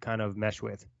Kyrie kind of mesh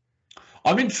with?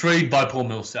 I'm intrigued by Paul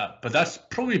Millsap, but that's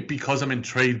probably because I'm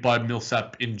intrigued by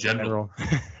Millsap in general.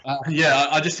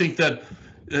 I just think that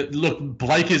look,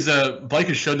 Blake has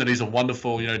shown that he's a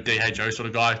wonderful, DHO sort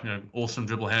of guy, awesome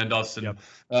dribble handoffs and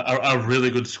a really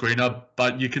good screener.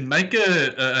 But you can make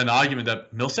an argument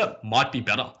that Millsap might be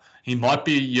better. He might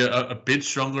be a bit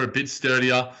stronger, a bit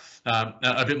sturdier,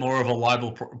 a bit more of a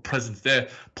reliable presence there.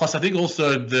 Plus, I think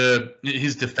also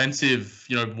his defensive,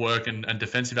 work and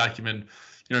defensive acumen.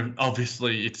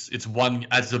 Obviously it's one,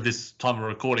 as of this time of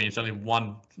recording, it's only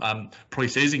one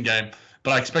preseason game,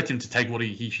 but I expect him to take what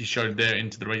he showed there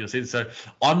into the regular season. So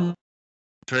I'm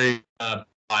intrigued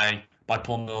by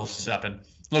Paul Millsap. And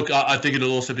look, I think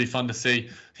it'll also be fun to see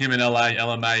him in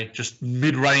LMA, just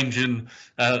mid-range and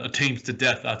teams to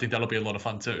death. I think that'll be a lot of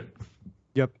fun too.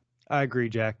 Yep, I agree,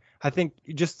 Jack. I think,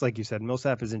 just like you said,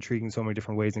 Millsap is intriguing so many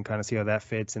different ways and kind of see how that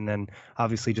fits. And then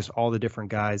obviously just all the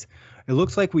different guys. It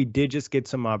looks like we did just get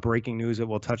some breaking news that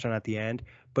we'll touch on at the end.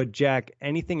 But Jack,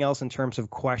 anything else in terms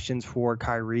of questions for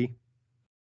Kyrie?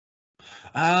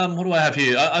 What do I have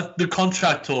here? The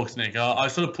contract talks, Nick. I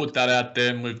sort of put that out there,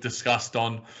 and we've discussed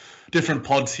on different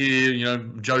pods here,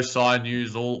 Joe Tsai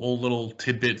News, all little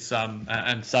tidbits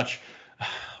and such.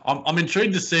 I'm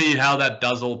intrigued to see how that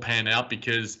does all pan out,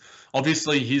 because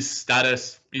obviously his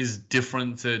status is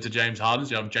different to James Harden's.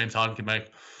 James Harden can make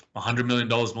 $100 million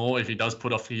more if he does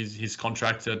put off his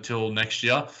contract until next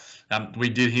year. We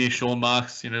did hear Sean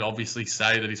Marks, obviously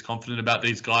say that he's confident about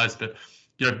these guys, but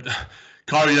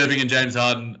Kyrie Irving and James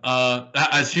Harden,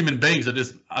 as human beings, are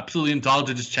just absolutely entitled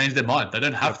to just change their mind. They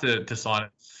don't have to sign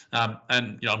it.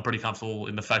 And I'm pretty comfortable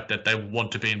in the fact that they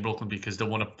want to be in Brooklyn because they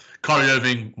want to. Kyrie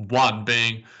Irving,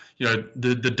 being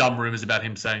the dumb rumors about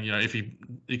him saying if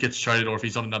he gets traded or if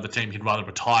he's on another team, he'd rather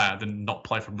retire than not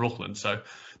play for Brooklyn. So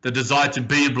the desire to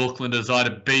be in Brooklyn, the desire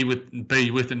to be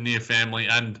with a near family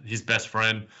and his best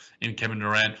friend in Kevin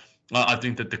Durant. I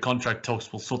think that the contract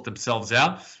talks will sort themselves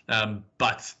out,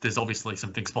 but there's obviously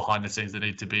some things behind the scenes that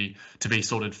need to be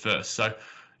sorted first. So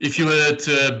if you were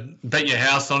to bet your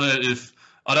house on it,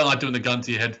 I don't like doing the gun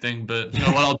to your head thing, but you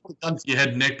know what? I'll put a gun to your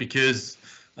head, Nick, because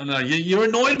I don't know you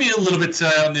annoyed me a little bit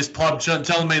today on this pod,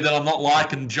 telling me that I'm not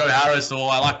liking Joe Harris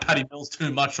or I like Paddy Mills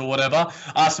too much or whatever,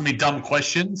 asking me dumb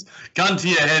questions. Gun to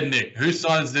your head, Nick. Who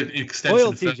signs the extension?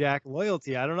 Loyalty, first? Jack.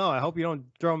 Loyalty. I don't know. I hope you don't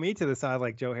throw me to the side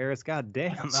like Joe Harris. God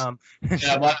damn.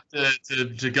 Yeah, I might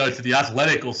have to go to The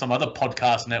Athletic or some other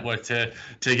podcast network to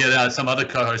get out some other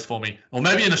co-host for me, or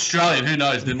maybe an Australian. Who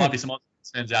knows? There might be some other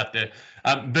fans out there.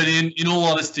 But in all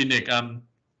honesty, Nick,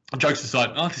 jokes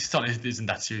aside, this isn't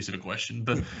that serious of a question,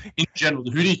 but in general,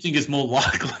 who do you think is more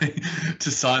likely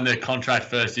to sign their contract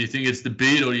first? Do you think it's the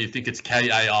bid or do you think it's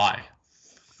KAI?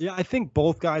 Yeah, I think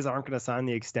both guys aren't going to sign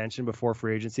the extension before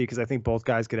free agency because I think both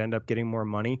guys could end up getting more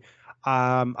money.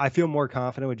 I feel more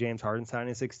confident with James Harden signing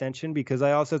this extension because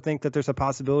I also think that there's a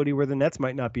possibility where the Nets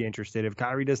might not be interested. If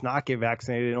Kyrie does not get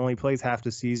vaccinated and only plays half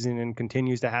the season and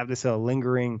continues to have this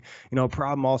lingering,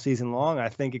 problem all season long, I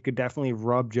think it could definitely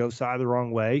rub Joe Tsai the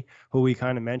wrong way, who we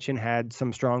kind of mentioned had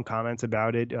some strong comments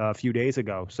about it a few days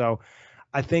ago. So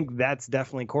I think that's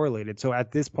definitely correlated. So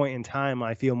at this point in time,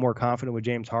 I feel more confident with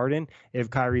James Harden. If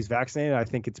Kyrie's vaccinated, I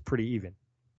think it's pretty even.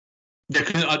 Yeah,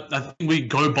 because I think we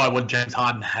go by what James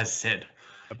Harden has said.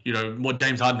 You know, what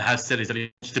James Harden has said is that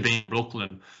he wants to be in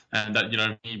Brooklyn, and that, you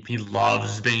know, he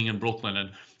loves being in Brooklyn.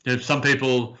 And, you know, some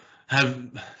people have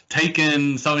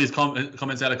taken some of his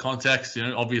comments out of context. You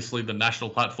know, obviously the national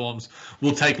platforms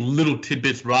will take little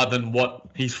tidbits rather than what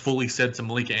he's fully said to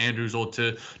Malika Andrews or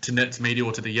to Nets Media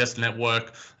or to the Yes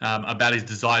Network about his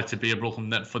desire to be a Brooklyn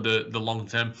Net for the long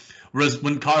term. Whereas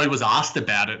when Kyrie was asked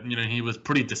about it, you know, he was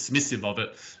pretty dismissive of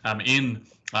it in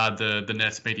the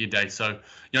Nets Media Day. So,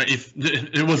 you know, if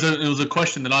it was a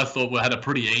question that I thought had a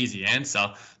pretty easy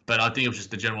answer, but I think it was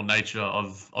just the general nature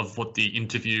of what the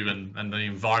interview and the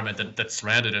environment that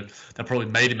surrounded it that probably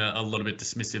made him a little bit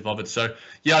dismissive of it. So,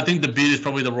 yeah, I think the bid is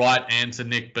probably the right answer,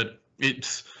 Nick, but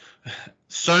it's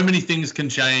so many things can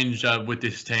change with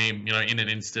this team, you know, in an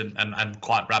instant and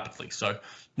quite rapidly. So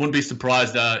wouldn't be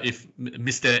surprised if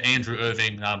Mr. Andrew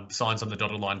Irving signs on the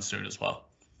dotted line soon as well.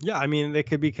 Yeah, I mean, they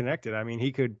could be connected. I mean,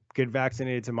 he could get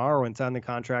vaccinated tomorrow and sign the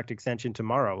contract extension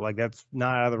tomorrow. Like, that's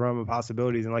not out of the realm of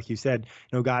possibilities. And like you said,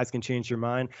 no guys can change your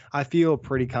mind. I feel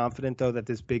pretty confident, though, that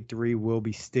this big three will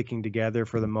be sticking together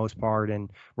for the most part,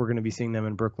 and we're going to be seeing them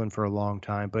in Brooklyn for a long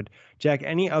time. But, Jack,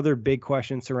 any other big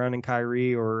questions surrounding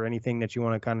Kyrie or anything that you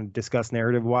want to kind of discuss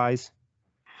narrative-wise?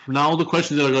 Now, all the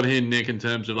questions that I got here, Nick, in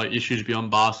terms of like issues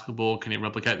beyond basketball, can he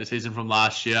replicate the season from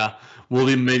last year? Will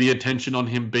the media attention on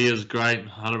him be as great?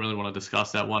 I don't really want to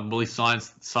discuss that one. Will he silence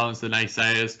the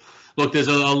naysayers? Look, there's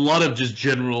a lot of just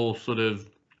general sort of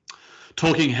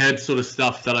talking head sort of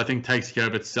stuff that I think takes care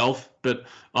of itself. But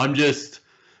I'm just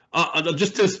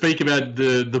to speak about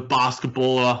the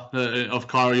basketballer of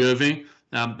Kyrie Irving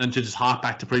and to just hark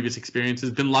back to previous experiences.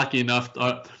 Been lucky enough.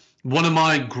 One of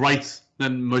my great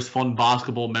and most fond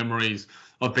basketball memories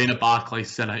of being at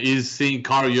Barclays Center is seeing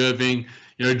Kyrie Irving,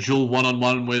 you know, duel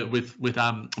one-on-one with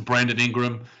Brandon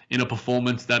Ingram in a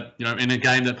performance that, you know, in a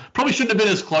game that probably shouldn't have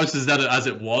been as close as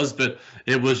it was, but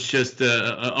it was just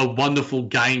a wonderful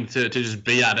game to just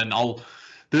be at. And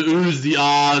the oohs, the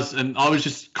ahs, and I was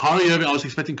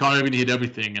expecting Kyrie Irving to hit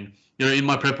everything. And, you know, in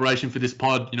my preparation for this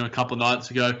pod, you know, a couple of nights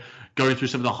ago, going through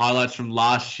some of the highlights from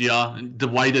last year, and the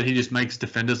way that he just makes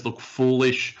defenders look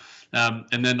foolish.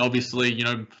 And then obviously, you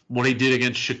know, what he did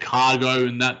against Chicago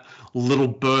in that little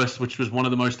burst, which was one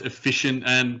of the most efficient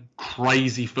and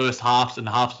crazy first halves and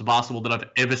halves of basketball that I've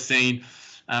ever seen.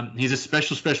 He's a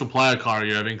special player,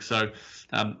 Kyrie Irving. So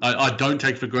I don't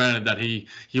take for granted that he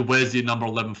wears the number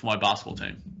 11 for my basketball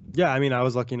team. Yeah, I mean, I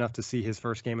was lucky enough to see his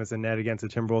first game as a Net against the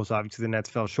Timberwolves. Obviously, the Nets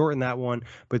fell short in that one,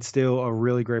 but still a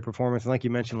really great performance. And like you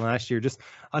mentioned last year, just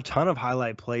a ton of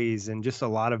highlight plays and just a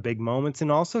lot of big moments, and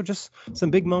also just some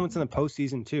big moments in the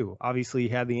postseason too. Obviously, he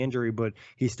had the injury, but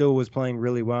he still was playing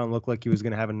really well and looked like he was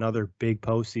going to have another big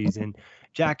postseason.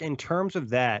 Jack, in terms of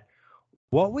that,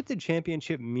 what would the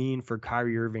championship mean for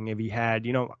Kyrie Irving if he had,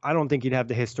 you know, I don't think he'd have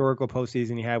the historical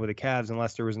postseason he had with the Cavs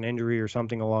unless there was an injury or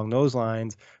something along those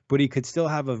lines, but he could still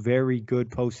have a very good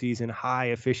postseason,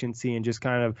 high efficiency, and just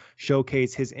kind of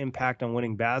showcase his impact on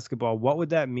winning basketball. What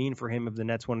would that mean for him if the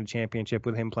Nets won a championship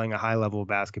with him playing a high level of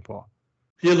basketball?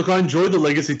 Yeah, look, I enjoy the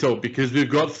legacy talk because we've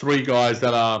got three guys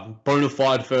that are bona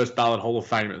fide first ballot Hall of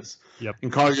Famers. Yep. And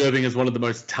Kyrie Irving is one of the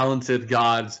most talented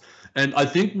guards. And I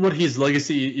think what his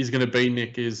legacy is going to be,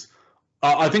 Nick, is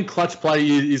I think clutch play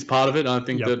is part of it. I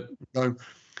think that, you know,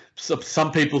 some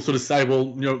people sort of say,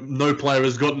 well, you know, no player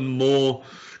has gotten more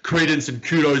credence and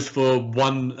kudos for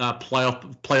one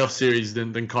playoff series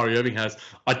than Kyrie Irving has.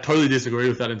 I totally disagree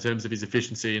with that in terms of his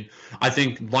efficiency. And I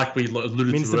think, like we alluded to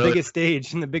earlier, it's the biggest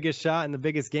stage and the biggest shot and the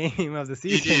biggest game of the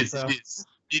season.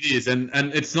 It is. And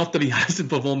it's not that he hasn't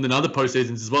performed in other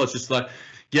postseasons as well. It's just like,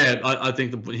 yeah, I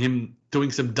think that him doing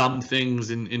some dumb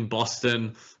things in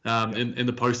Boston in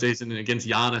the postseason against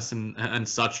Giannis and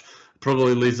such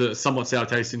probably leaves a somewhat sour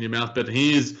taste in your mouth. But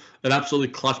he is an absolutely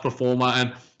clutch performer.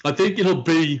 And I think it'll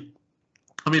be,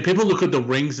 I mean, people look at the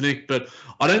rings, Nick, but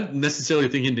I don't necessarily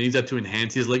think he needs that to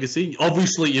enhance his legacy.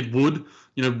 Obviously, it would,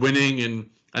 you know, winning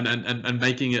and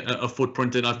making a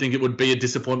footprint. And I think it would be a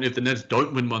disappointment if the Nets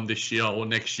don't win one this year or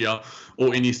next year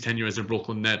or in his tenure as a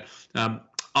Brooklyn Net.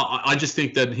 I just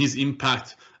think that his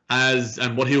impact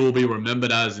and what he will be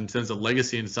remembered as in terms of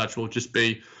legacy and such will just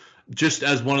be just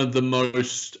as one of the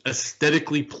most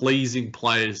aesthetically pleasing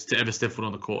players to ever step foot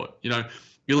on the court. You know,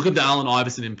 you look at the Allen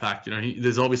Iverson impact, you know,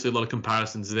 there's obviously a lot of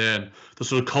comparisons there and the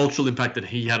sort of cultural impact that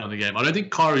he had on the game. I don't think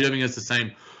Kyrie Irving has the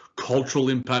same cultural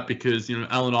impact because, you know,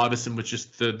 Allen Iverson was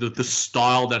just the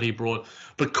style that he brought.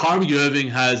 But Kyrie Irving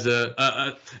has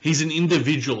he's an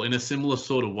individual in a similar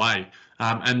sort of way.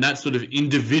 and that sort of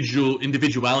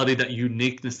individuality, that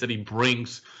uniqueness that he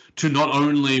brings to not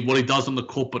only what he does on the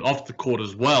court but off the court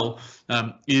as well,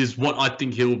 is what I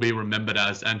think he will be remembered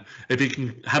as. And if he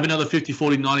can have another 50,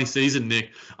 40, 90 season,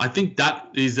 Nick, I think that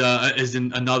is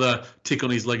another tick on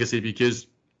his legacy, because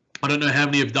I don't know how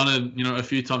many have done it, a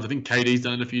few times. I think KD's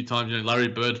done it a few times. Larry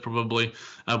Bird's probably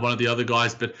one of the other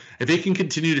guys. But if he can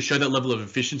continue to show that level of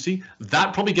efficiency,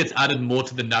 that probably gets added more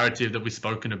to the narrative that we've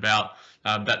spoken about,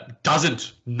 that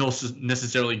doesn't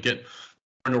necessarily get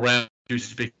thrown around to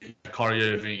speak about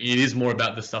Kyrie Irving. It is more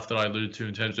about the stuff that I alluded to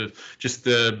in terms of just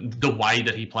the way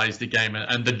that he plays the game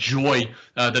and the joy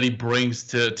that he brings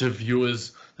to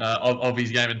viewers of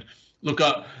his game. And look,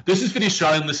 this is for the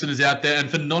Australian listeners out there, and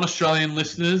for non-Australian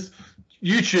listeners,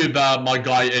 YouTube my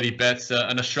guy Eddie Betts,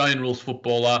 an Australian rules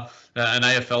footballer, an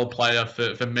AFL player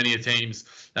for many teams,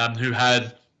 who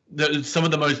had some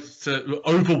of the most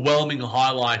overwhelming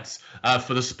highlights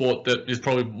for the sport. That is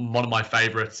probably one of my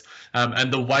favorites,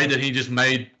 and the way that he just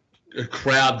made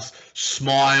crowds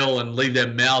smile and leave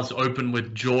their mouths open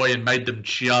with joy and made them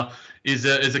cheer is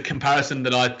a comparison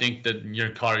that I think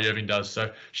that Kyrie Irving does.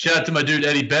 So shout out to my dude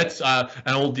Eddie Betts, and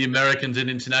all the Americans and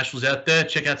internationals out there.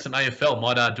 Check out some AFL.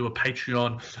 Might do a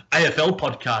Patreon AFL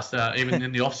podcast even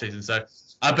in the off season. So,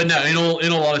 but no,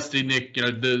 in all honesty, Nick,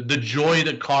 the joy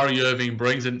that Kyrie Irving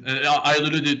brings, and I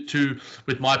alluded it to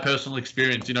with my personal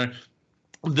experience.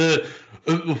 The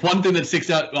one thing that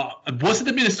sticks out, was it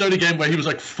the Minnesota game where he was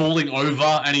falling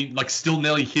over and he still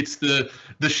nearly hits the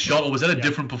shot, or was that a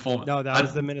different performance? No, that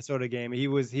was the Minnesota game. He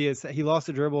lost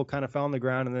the dribble, kind of fell on the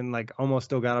ground, and then almost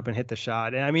still got up and hit the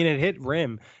shot. And I mean, it hit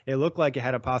rim. It looked like it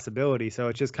had a possibility. So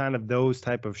it's just kind of those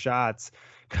type of shots.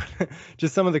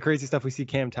 Just some of the crazy stuff we see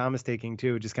Cam Thomas taking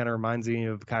too. It just kind of reminds me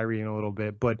of Kyrie in a little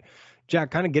bit. But Jack,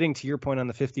 kind of getting to your point on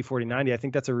the 50, 40, 90, I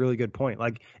think that's a really good point.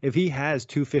 If he has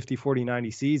 2 50, 40,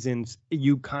 90 seasons,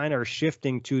 you kind of are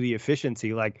shifting to the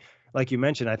efficiency. Like you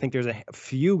mentioned, I think there's a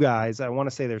few guys, I want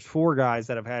to say there's 4 guys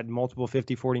that have had multiple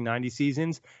 50, 40, 90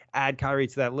 seasons. Add Kyrie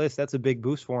to that list, that's a big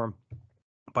boost for him.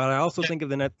 But I also think if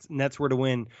the Nets were to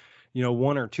win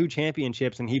 1 or 2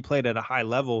 championships and he played at a high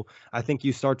level, I think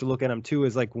you start to look at him too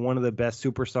as one of the best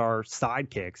superstar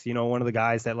sidekicks, one of the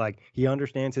guys that he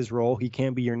understands his role. He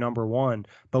can't be your number one,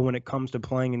 but when it comes to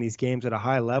playing in these games at a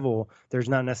high level, there's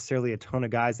not necessarily a ton of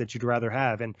guys that you'd rather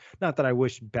have. And not that I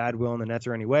wish bad will in the Nets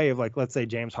or any way of let's say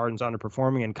James Harden's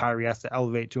underperforming and Kyrie has to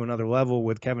elevate to another level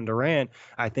with Kevin Durant.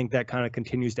 I think that kind of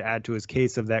continues to add to his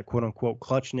case of that quote unquote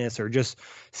clutchness or just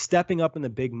stepping up in the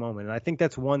big moment. And I think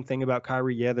that's one thing about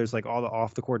Kyrie. Yeah, there's all the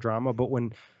off the court drama, but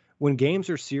when games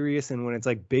are serious and when it's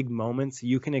big moments,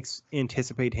 you can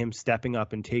anticipate him stepping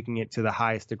up and taking it to the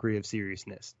highest degree of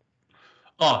seriousness.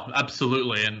 Oh,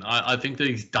 absolutely. And I think that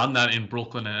he's done that in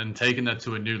Brooklyn and taken that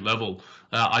to a new level.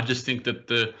 I just think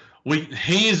that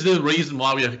he is the reason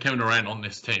why we have Kevin Durant on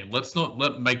this team. Let's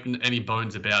not make any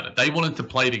bones about it. They wanted to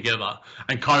play together,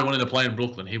 and Kyrie wanted to play in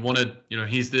Brooklyn. He wanted,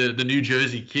 he's the New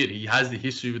Jersey kid. He has the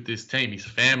history with this team. He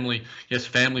has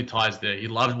family ties there. He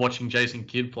loves watching Jason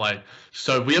Kidd play.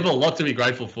 So we have a lot to be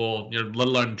grateful for, let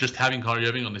alone just having Kyrie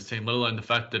Irving on this team, let alone the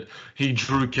fact that he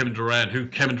drew Kevin Durant, who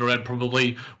Kevin Durant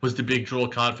probably was the big draw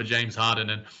card for James Harden.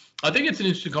 And I think it's an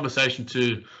interesting conversation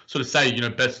to sort of say,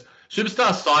 best superstar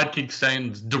sidekick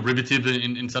sounds derivative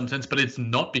in some sense, but it's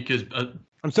not, because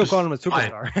I'm still calling him a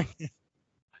superstar.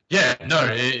 Yeah, no,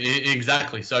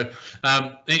 exactly. So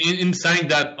in saying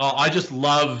that, I just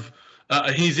love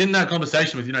he's in that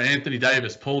conversation with Anthony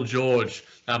Davis, Paul George,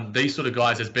 these sort of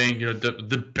guys as being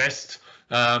the best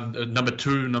number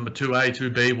 2, number 2A,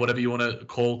 2B, whatever you want to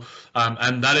call,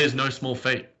 and that is no small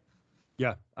feat.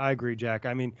 Yeah, I agree, Jack.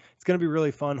 I mean, it's going to be really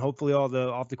fun. Hopefully all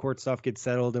the off-the-court stuff gets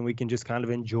settled and we can just kind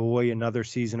of enjoy another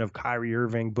season of Kyrie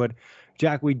Irving. But,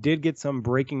 Jack, we did get some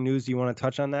breaking news. Do you want to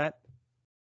touch on that?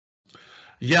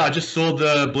 Yeah, I just saw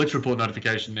the Blitz Report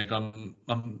notification, Nick. I'm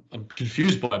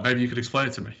confused by it. Maybe you could explain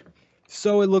it to me.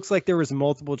 So it looks like there was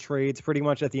multiple trades. Pretty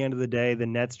much at the end of the day, the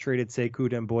Nets traded Sekou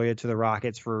Doumbouya to the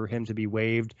Rockets for him to be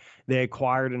waived. They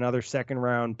acquired another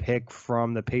second-round pick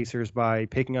from the Pacers by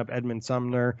picking up Edmund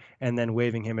Sumner and then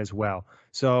waiving him as well.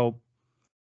 So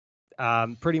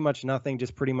pretty much nothing,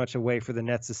 just pretty much a way for the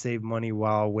Nets to save money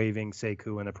while waiving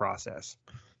Sekou in the process.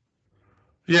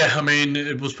 Yeah, I mean,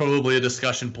 it was probably a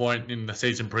discussion point in the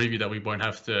season preview that we won't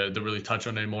have to really touch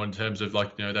on anymore in terms of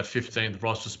that 15th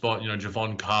roster spot,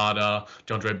 Javon Carter,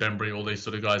 DeAndre Bembry, all these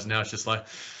sort of guys. Now it's just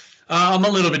I'm a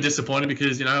little bit disappointed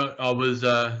because, I was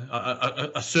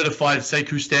a certified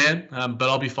Sekou stan, but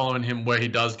I'll be following him where he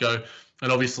does go.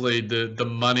 And obviously the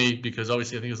money, because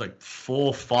obviously I think it was like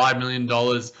 $4-5 million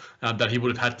that he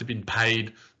would have had to been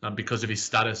paid because of his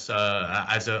status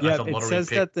as a lottery pick. It says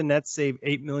that the Nets saved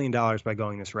 $8 million by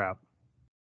going this route.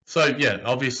 So yeah,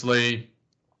 obviously,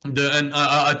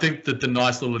 I think that the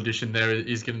nice little addition there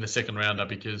is getting the second rounder,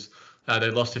 because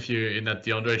they lost a few in that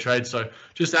DeAndre trade. So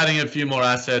just adding a few more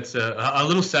assets, a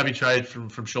little savvy trade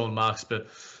from Sean Marks, but.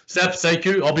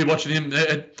 Sekou, I'll be watching him.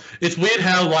 It's weird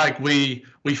how like we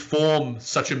form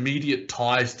such immediate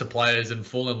ties to players and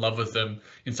fall in love with them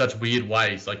in such weird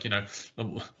ways. Like,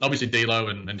 obviously D'Lo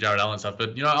and Jared Allen stuff,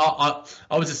 but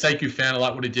I was a Sekou fan. I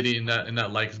like what he did in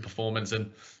that Lakers performance,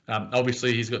 and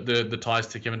obviously he's got the ties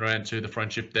to Kevin Durant too, the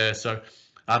friendship there. So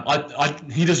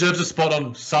he deserves a spot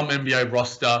on some NBA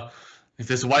roster. If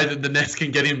there's a way that the Nets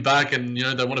can get him back, and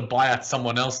they want to buy out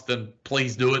someone else, then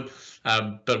please do it.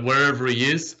 But wherever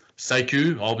he is,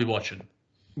 Sekou, I'll be watching.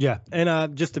 Yeah,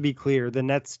 and just to be clear, the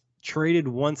Nets traded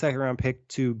 1 second-round pick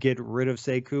to get rid of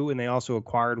Sekou, and they also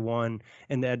acquired one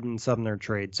in the Edmond Sumner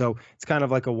trade. So it's kind of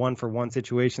like a one-for-one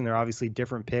situation. They're obviously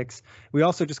different picks. We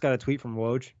also just got a tweet from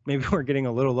Woj. Maybe we're getting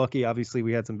a little lucky. Obviously,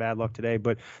 we had some bad luck today,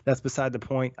 but that's beside the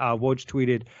point. Woj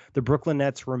tweeted, "The Brooklyn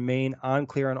Nets remain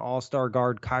unclear on all-star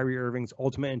guard Kyrie Irving's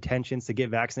ultimate intentions to get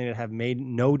vaccinated, have made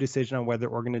no decision on whether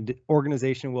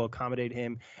organization will accommodate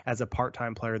him as a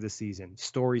part-time player this season.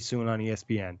 Story soon on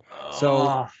ESPN."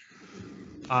 So...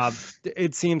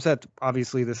 it seems that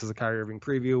obviously this is a Kyrie Irving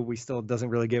preview. We still doesn't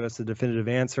really give us a definitive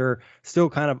answer. Still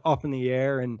kind of up in the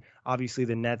air, and obviously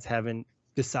the Nets haven't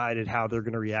decided how they're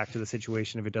going to react to the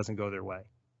situation if it doesn't go their way.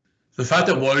 The fact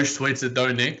that Woj tweets it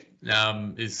though, Nick,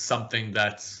 is something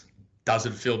that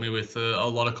doesn't fill me with a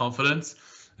lot of confidence.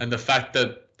 And the fact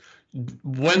that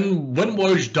when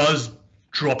Woj does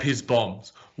drop his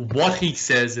bombs, what he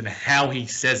says and how he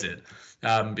says it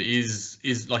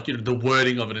is like, the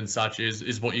wording of it and such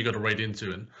is what you got to read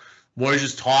into. And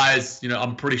Woj's ties,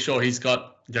 I'm pretty sure he's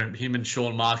got, him and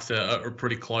Sean Marks are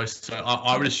pretty close. So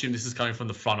I would assume this is coming from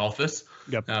the front office.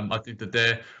 Yep. I think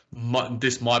that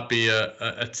this might be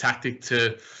a tactic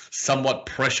to somewhat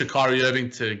pressure Kyrie Irving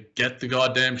to get the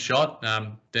goddamn shot.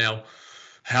 Now,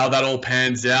 how that all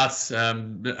pans out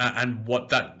and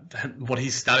what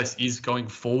his status is going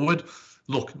forward.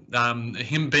 Look,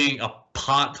 him being a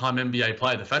part-time NBA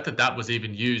player, the fact that was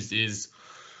even used is,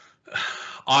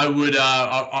 I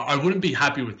wouldn't be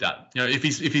happy with that. If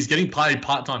he's getting paid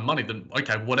part-time money, then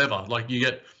okay, whatever. Like, you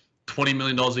get $20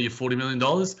 million or your $40 million.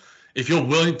 If you're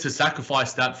willing to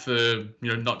sacrifice that for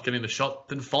not getting the shot,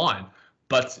 then fine.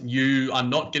 But you are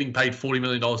not getting paid $40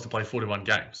 million to play 41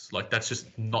 games. Like, that's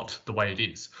just not the way it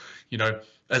is.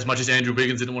 As much as Andrew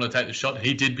Wiggins didn't want to take the shot,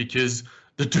 he did because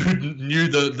the dude knew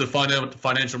the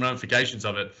financial ramifications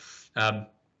of it.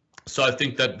 So I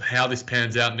think that how this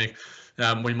pans out, Nick,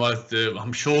 we might,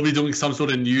 I'm sure we'll be doing some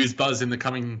sort of news buzz in the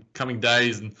coming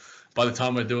days. And by the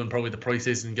time we're doing probably the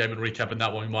preseason game and recap and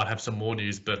that one, we might have some more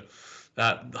news. But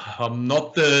I'm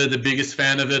not the biggest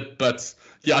fan of it. But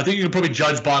yeah, I think you can probably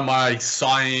judge by my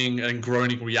sighing and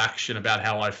groaning reaction about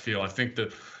how I feel. I think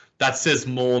that says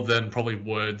more than probably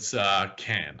words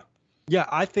can. Yeah,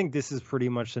 I think this is pretty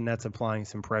much the Nets applying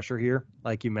some pressure here.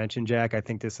 Like you mentioned, Jack, I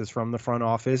think this is from the front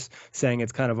office saying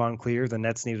it's kind of unclear. The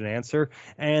Nets need an answer,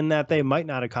 and that they might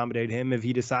not accommodate him if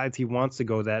he decides he wants to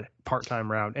go that part-time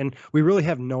route. And we really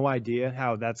have no idea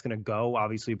how that's going to go.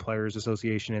 Obviously, Players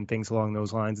Association and things along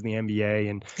those lines in the NBA.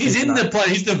 And he's the VP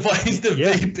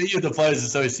of the Players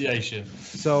Association.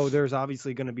 So there's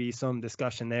obviously going to be some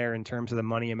discussion there in terms of the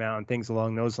money amount and things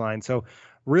along those lines. So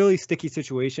really sticky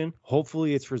situation.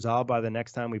 Hopefully it's resolved by the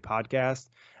next time we podcast.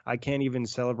 I can't even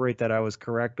celebrate that I was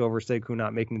correct over Sekou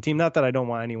not making the team. Not that I don't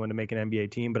want anyone to make an NBA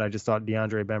team, but I just thought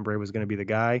DeAndre Bembry was going to be the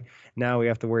guy. Now we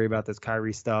have to worry about this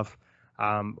Kyrie stuff.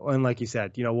 And like you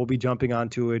said, we'll be jumping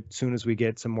onto it as soon as we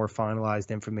get some more finalized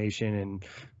information, and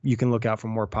you can look out for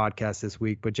more podcasts this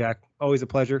week. But Jack, always a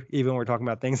pleasure, even when we're talking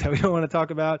about things that we don't want to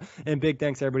talk about. And big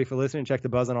thanks to everybody for listening. Check the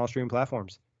Buzz on all streaming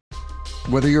platforms.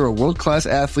 Whether you're a world-class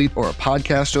athlete or a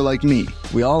podcaster like me,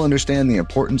 we all understand the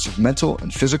importance of mental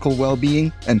and physical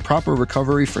well-being and proper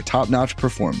recovery for top-notch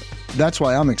performance. That's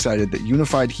why I'm excited that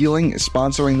Unified Healing is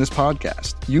sponsoring this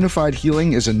podcast. Unified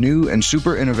Healing is a new and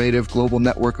super innovative global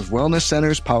network of wellness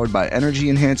centers powered by Energy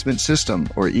Enhancement System,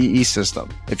 or EE System.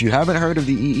 If you haven't heard of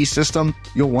the EE System,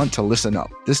 you'll want to listen up.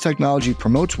 This technology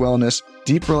promotes wellness,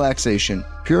 deep relaxation,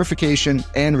 purification,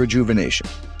 and rejuvenation.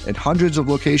 At hundreds of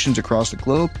locations across the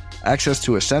globe, access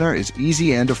to a center is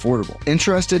easy and affordable.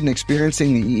 Interested in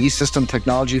experiencing the EE System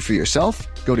technology for yourself?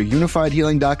 Go to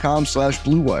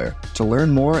unifiedhealing.com/bluewire to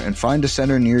learn more and find a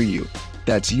center near you.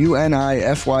 That's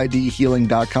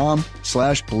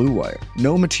unifydhealing.com/Blue Wire.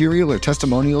 No material or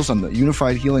testimonials on the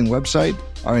Unified Healing website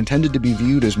are intended to be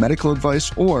viewed as medical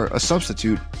advice or a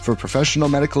substitute for professional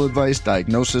medical advice,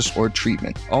 diagnosis, or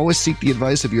treatment. Always seek the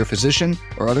advice of your physician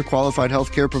or other qualified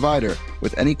healthcare provider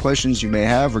with any questions you may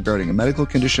have regarding a medical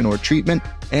condition or treatment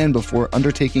and before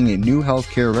undertaking a new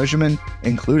healthcare regimen,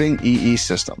 including EE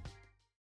system.